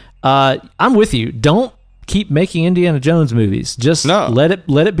 I'm with you. Don't keep making Indiana Jones movies. Just let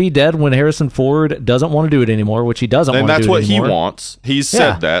it be dead when Harrison Ford doesn't want to do it anymore, which he doesn't want to do anymore. And that's what he wants. He's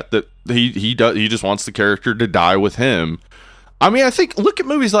said that he does. He just wants the character to die with him. I mean, I think look at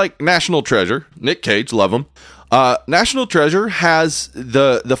movies like National Treasure. Nick Cage, love him. National Treasure has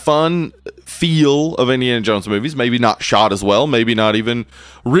the fun feel of Indiana Jones movies. Maybe not shot as well, maybe not even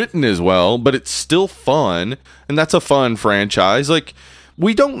written as well, but it's still fun, and that's a fun franchise. Like,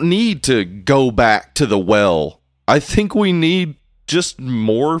 we don't need to go back to the well. I think we need just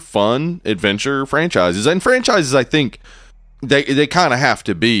more fun adventure franchises. And franchises, I think, they kind of have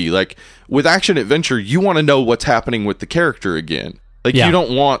to be. Like, with action adventure, you want to know what's happening with the character again. Like, you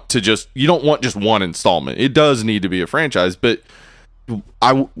don't want just one installment. It does need to be a franchise, but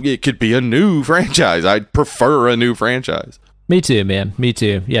it could be a new franchise. I'd prefer a new franchise. Me too, man. Me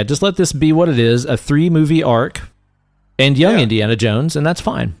too. Yeah, just let this be what it is, a 3-movie arc and young Indiana Jones, and that's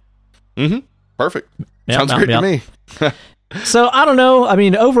fine. Mm-hmm. Perfect. Sounds great to me. So, I don't know. I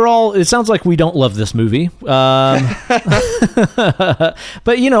mean, overall, it sounds like we don't love this movie. But,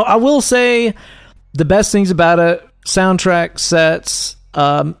 I will say the best things about it, soundtrack, sets.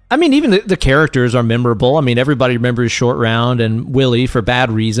 I mean, even the characters are memorable. I mean, everybody remembers Short Round and Willie for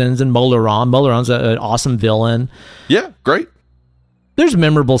bad reasons, and Mola-Ram. Mola-Ram's an awesome villain. Yeah, great. There's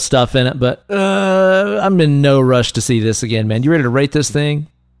memorable stuff in it, but I'm in no rush to see this again, man. You ready to rate this thing?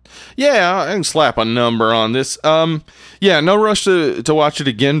 Yeah, I can slap a number on this. No rush to watch it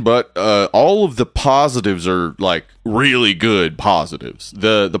again, but all of the positives are like really good positives.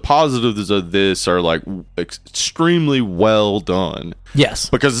 The positives of this are like extremely well done. Yes,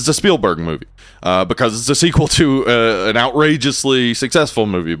 because it's a Spielberg movie. Because it's a sequel to an outrageously successful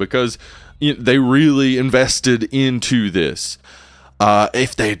movie. Because they really invested into this.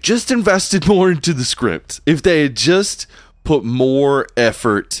 If they had just invested more into the script, if they had just put more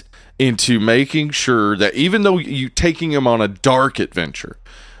effort into making sure that even though you're taking him on a dark adventure,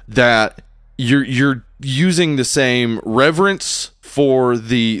 that you're using the same reverence for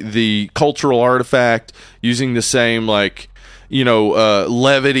the cultural artifact, using the same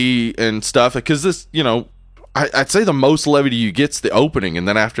levity and stuff, because this, I'd say the most levity you get's the opening, and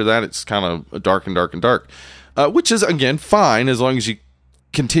then after that it's kind of dark and dark and dark, which is again fine as long as you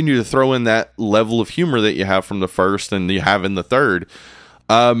continue to throw in that level of humor that you have from the first and you have in the third.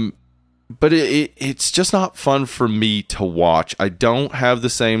 But it's just not fun for me to watch. I don't have the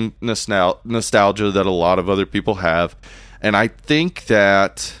same nostalgia that a lot of other people have. And I think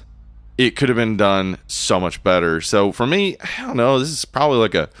that it could have been done so much better. So for me, I don't know. This is probably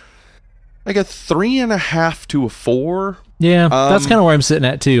like a 3.5 to a 4. Yeah, that's kind of where I'm sitting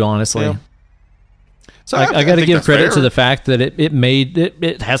at too, honestly. Yeah. So I got to give credit fair. to the fact that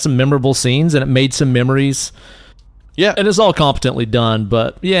it has some memorable scenes and it made some memories. Yeah, and it's all competently done.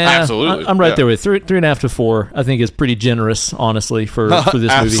 But yeah, absolutely, I'm right there with 3.5 to 4. I think is pretty generous, honestly, for this movie.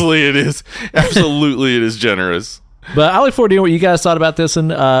 Absolutely, it is. Absolutely, it is generous. But I look forward to hearing what you guys thought about this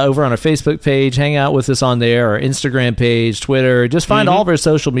one over on our Facebook page. Hang out with us on there, our Instagram page, Twitter. Just find all of our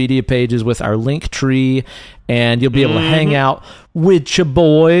social media pages with our link tree, and you'll be able to hang out with your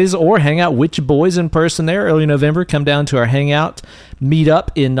boys or hang out with your boys in person there early November. Come down to our hangout meetup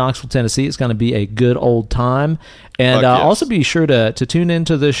in Knoxville, Tennessee. It's going to be a good old time. And yes. Also be sure to tune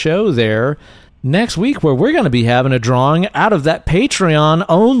into the show there next week where we're going to be having a drawing out of that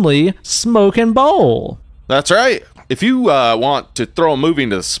Patreon-only Smokin' Bowl. That's right. If you want to throw a movie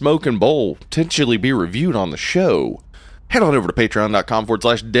into the Smokin' Bowl, potentially be reviewed on the show, head on over to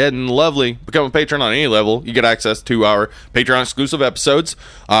patreon.com/dead and lovely. Become a patron on any level. You get access to our Patreon exclusive episodes.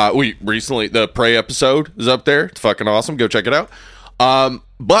 We recently, the Prey episode is up there. It's fucking awesome. Go check it out.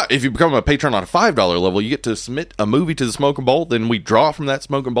 But if you become a patron on a $5 level, you get to submit a movie to the Smokin' Bowl. Then we draw from that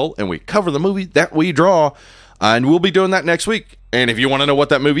Smokin' Bowl and we cover the movie that we draw. And we'll be doing that next week. And if you want to know what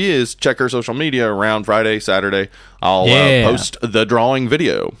that movie is, check our social media around Friday, Saturday. I'll post the drawing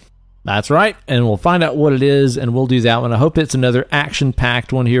video. That's right. And we'll find out what it is, and we'll do that one. I hope it's another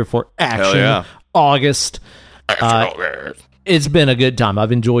action-packed one here for Action August. It's been a good time.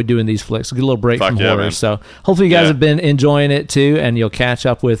 I've enjoyed doing these flicks. A good little break from horror. Man. So hopefully you guys have been enjoying it too, and you'll catch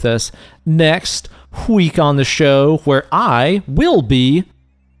up with us next week on the show where I will be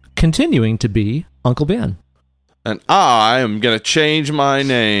continuing to be Uncle Ben. And I am going to change my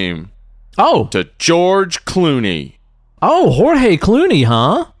name. Oh. To George Clooney. Oh, Jorge Clooney,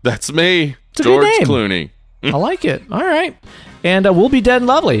 huh? That's me. It's a George good name. Clooney. I like it. All right. And we'll be dead and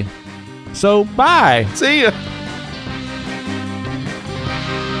lovely. So, bye. See ya.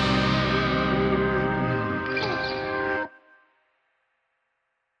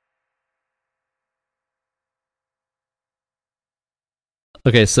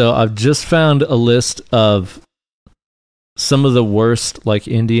 Okay, so I've just found a list of some of the worst, like,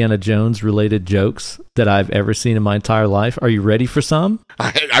 Indiana Jones related jokes that I've ever seen in my entire life. Are you ready for some?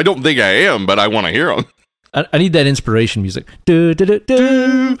 I don't think I am, but I want to hear them. I need that inspiration music. Do do do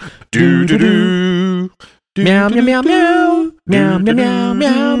do do do do. Meow meow meow meow meow meow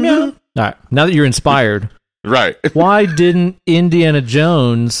meow meow. All right, now that you're inspired, right? Why didn't Indiana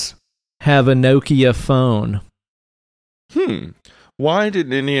Jones have a Nokia phone? Why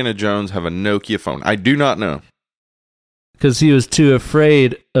did Indiana Jones have a Nokia phone? I do not know. Because he was too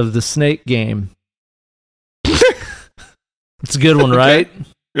afraid of the snake game. It's a good one, right?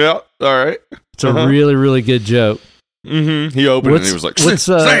 Yeah, all right. It's a really, really good joke. Mm-hmm. He opened it and he was like,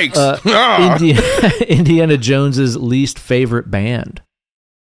 snakes! Indiana Jones's least favorite band?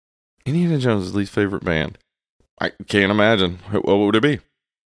 Indiana Jones's least favorite band? I can't imagine. What would it be?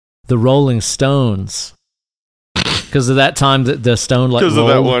 The Rolling Stones. Because of that time that the stone like rolled. Because of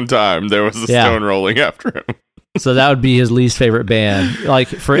that one time, there was a stone rolling after him. So that would be his least favorite band. Like,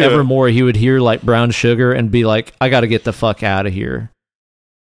 forevermore, he would hear, like, Brown Sugar and be like, I got to get the fuck out of here.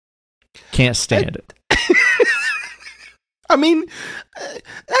 Can't stand it. I mean,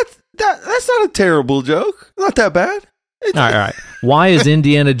 that's not a terrible joke. Not that bad. All right. Why is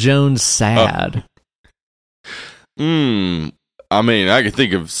Indiana Jones sad? I mean, I can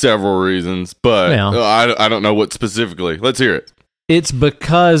think of several reasons, but I don't know what specifically. Let's hear it. It's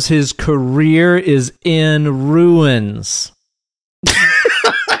because his career is in ruins.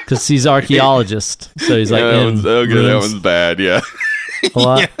 Because he's an archaeologist. So he's like, that one's bad, yeah.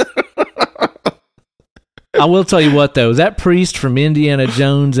 I will tell you what, though. That priest from Indiana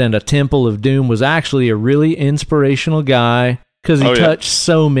Jones and a Temple of Doom was actually a really inspirational guy because he touched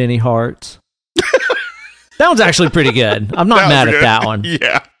so many hearts. That one's actually pretty good. I'm not mad at that one.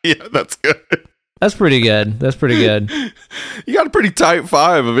 Yeah, that's good. That's pretty good. You got a pretty tight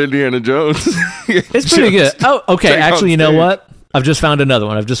 5 of Indiana Jones. It's pretty good. Oh, okay. Actually, you know what? I've just found another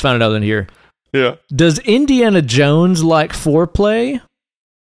one. Here. Yeah. Does Indiana Jones like foreplay?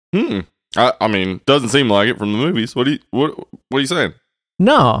 I mean, doesn't seem like it from the movies. What are you saying?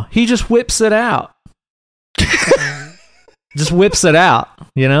 No, he just whips it out. Just whips it out,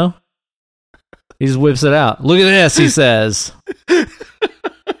 you know? He just whips it out. Look at this, he says.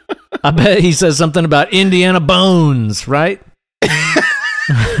 I bet he says something about Indiana Bones, right?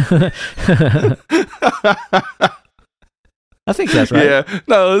 I think that's right. Yeah.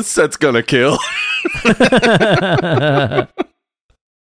 No, this set's gonna kill.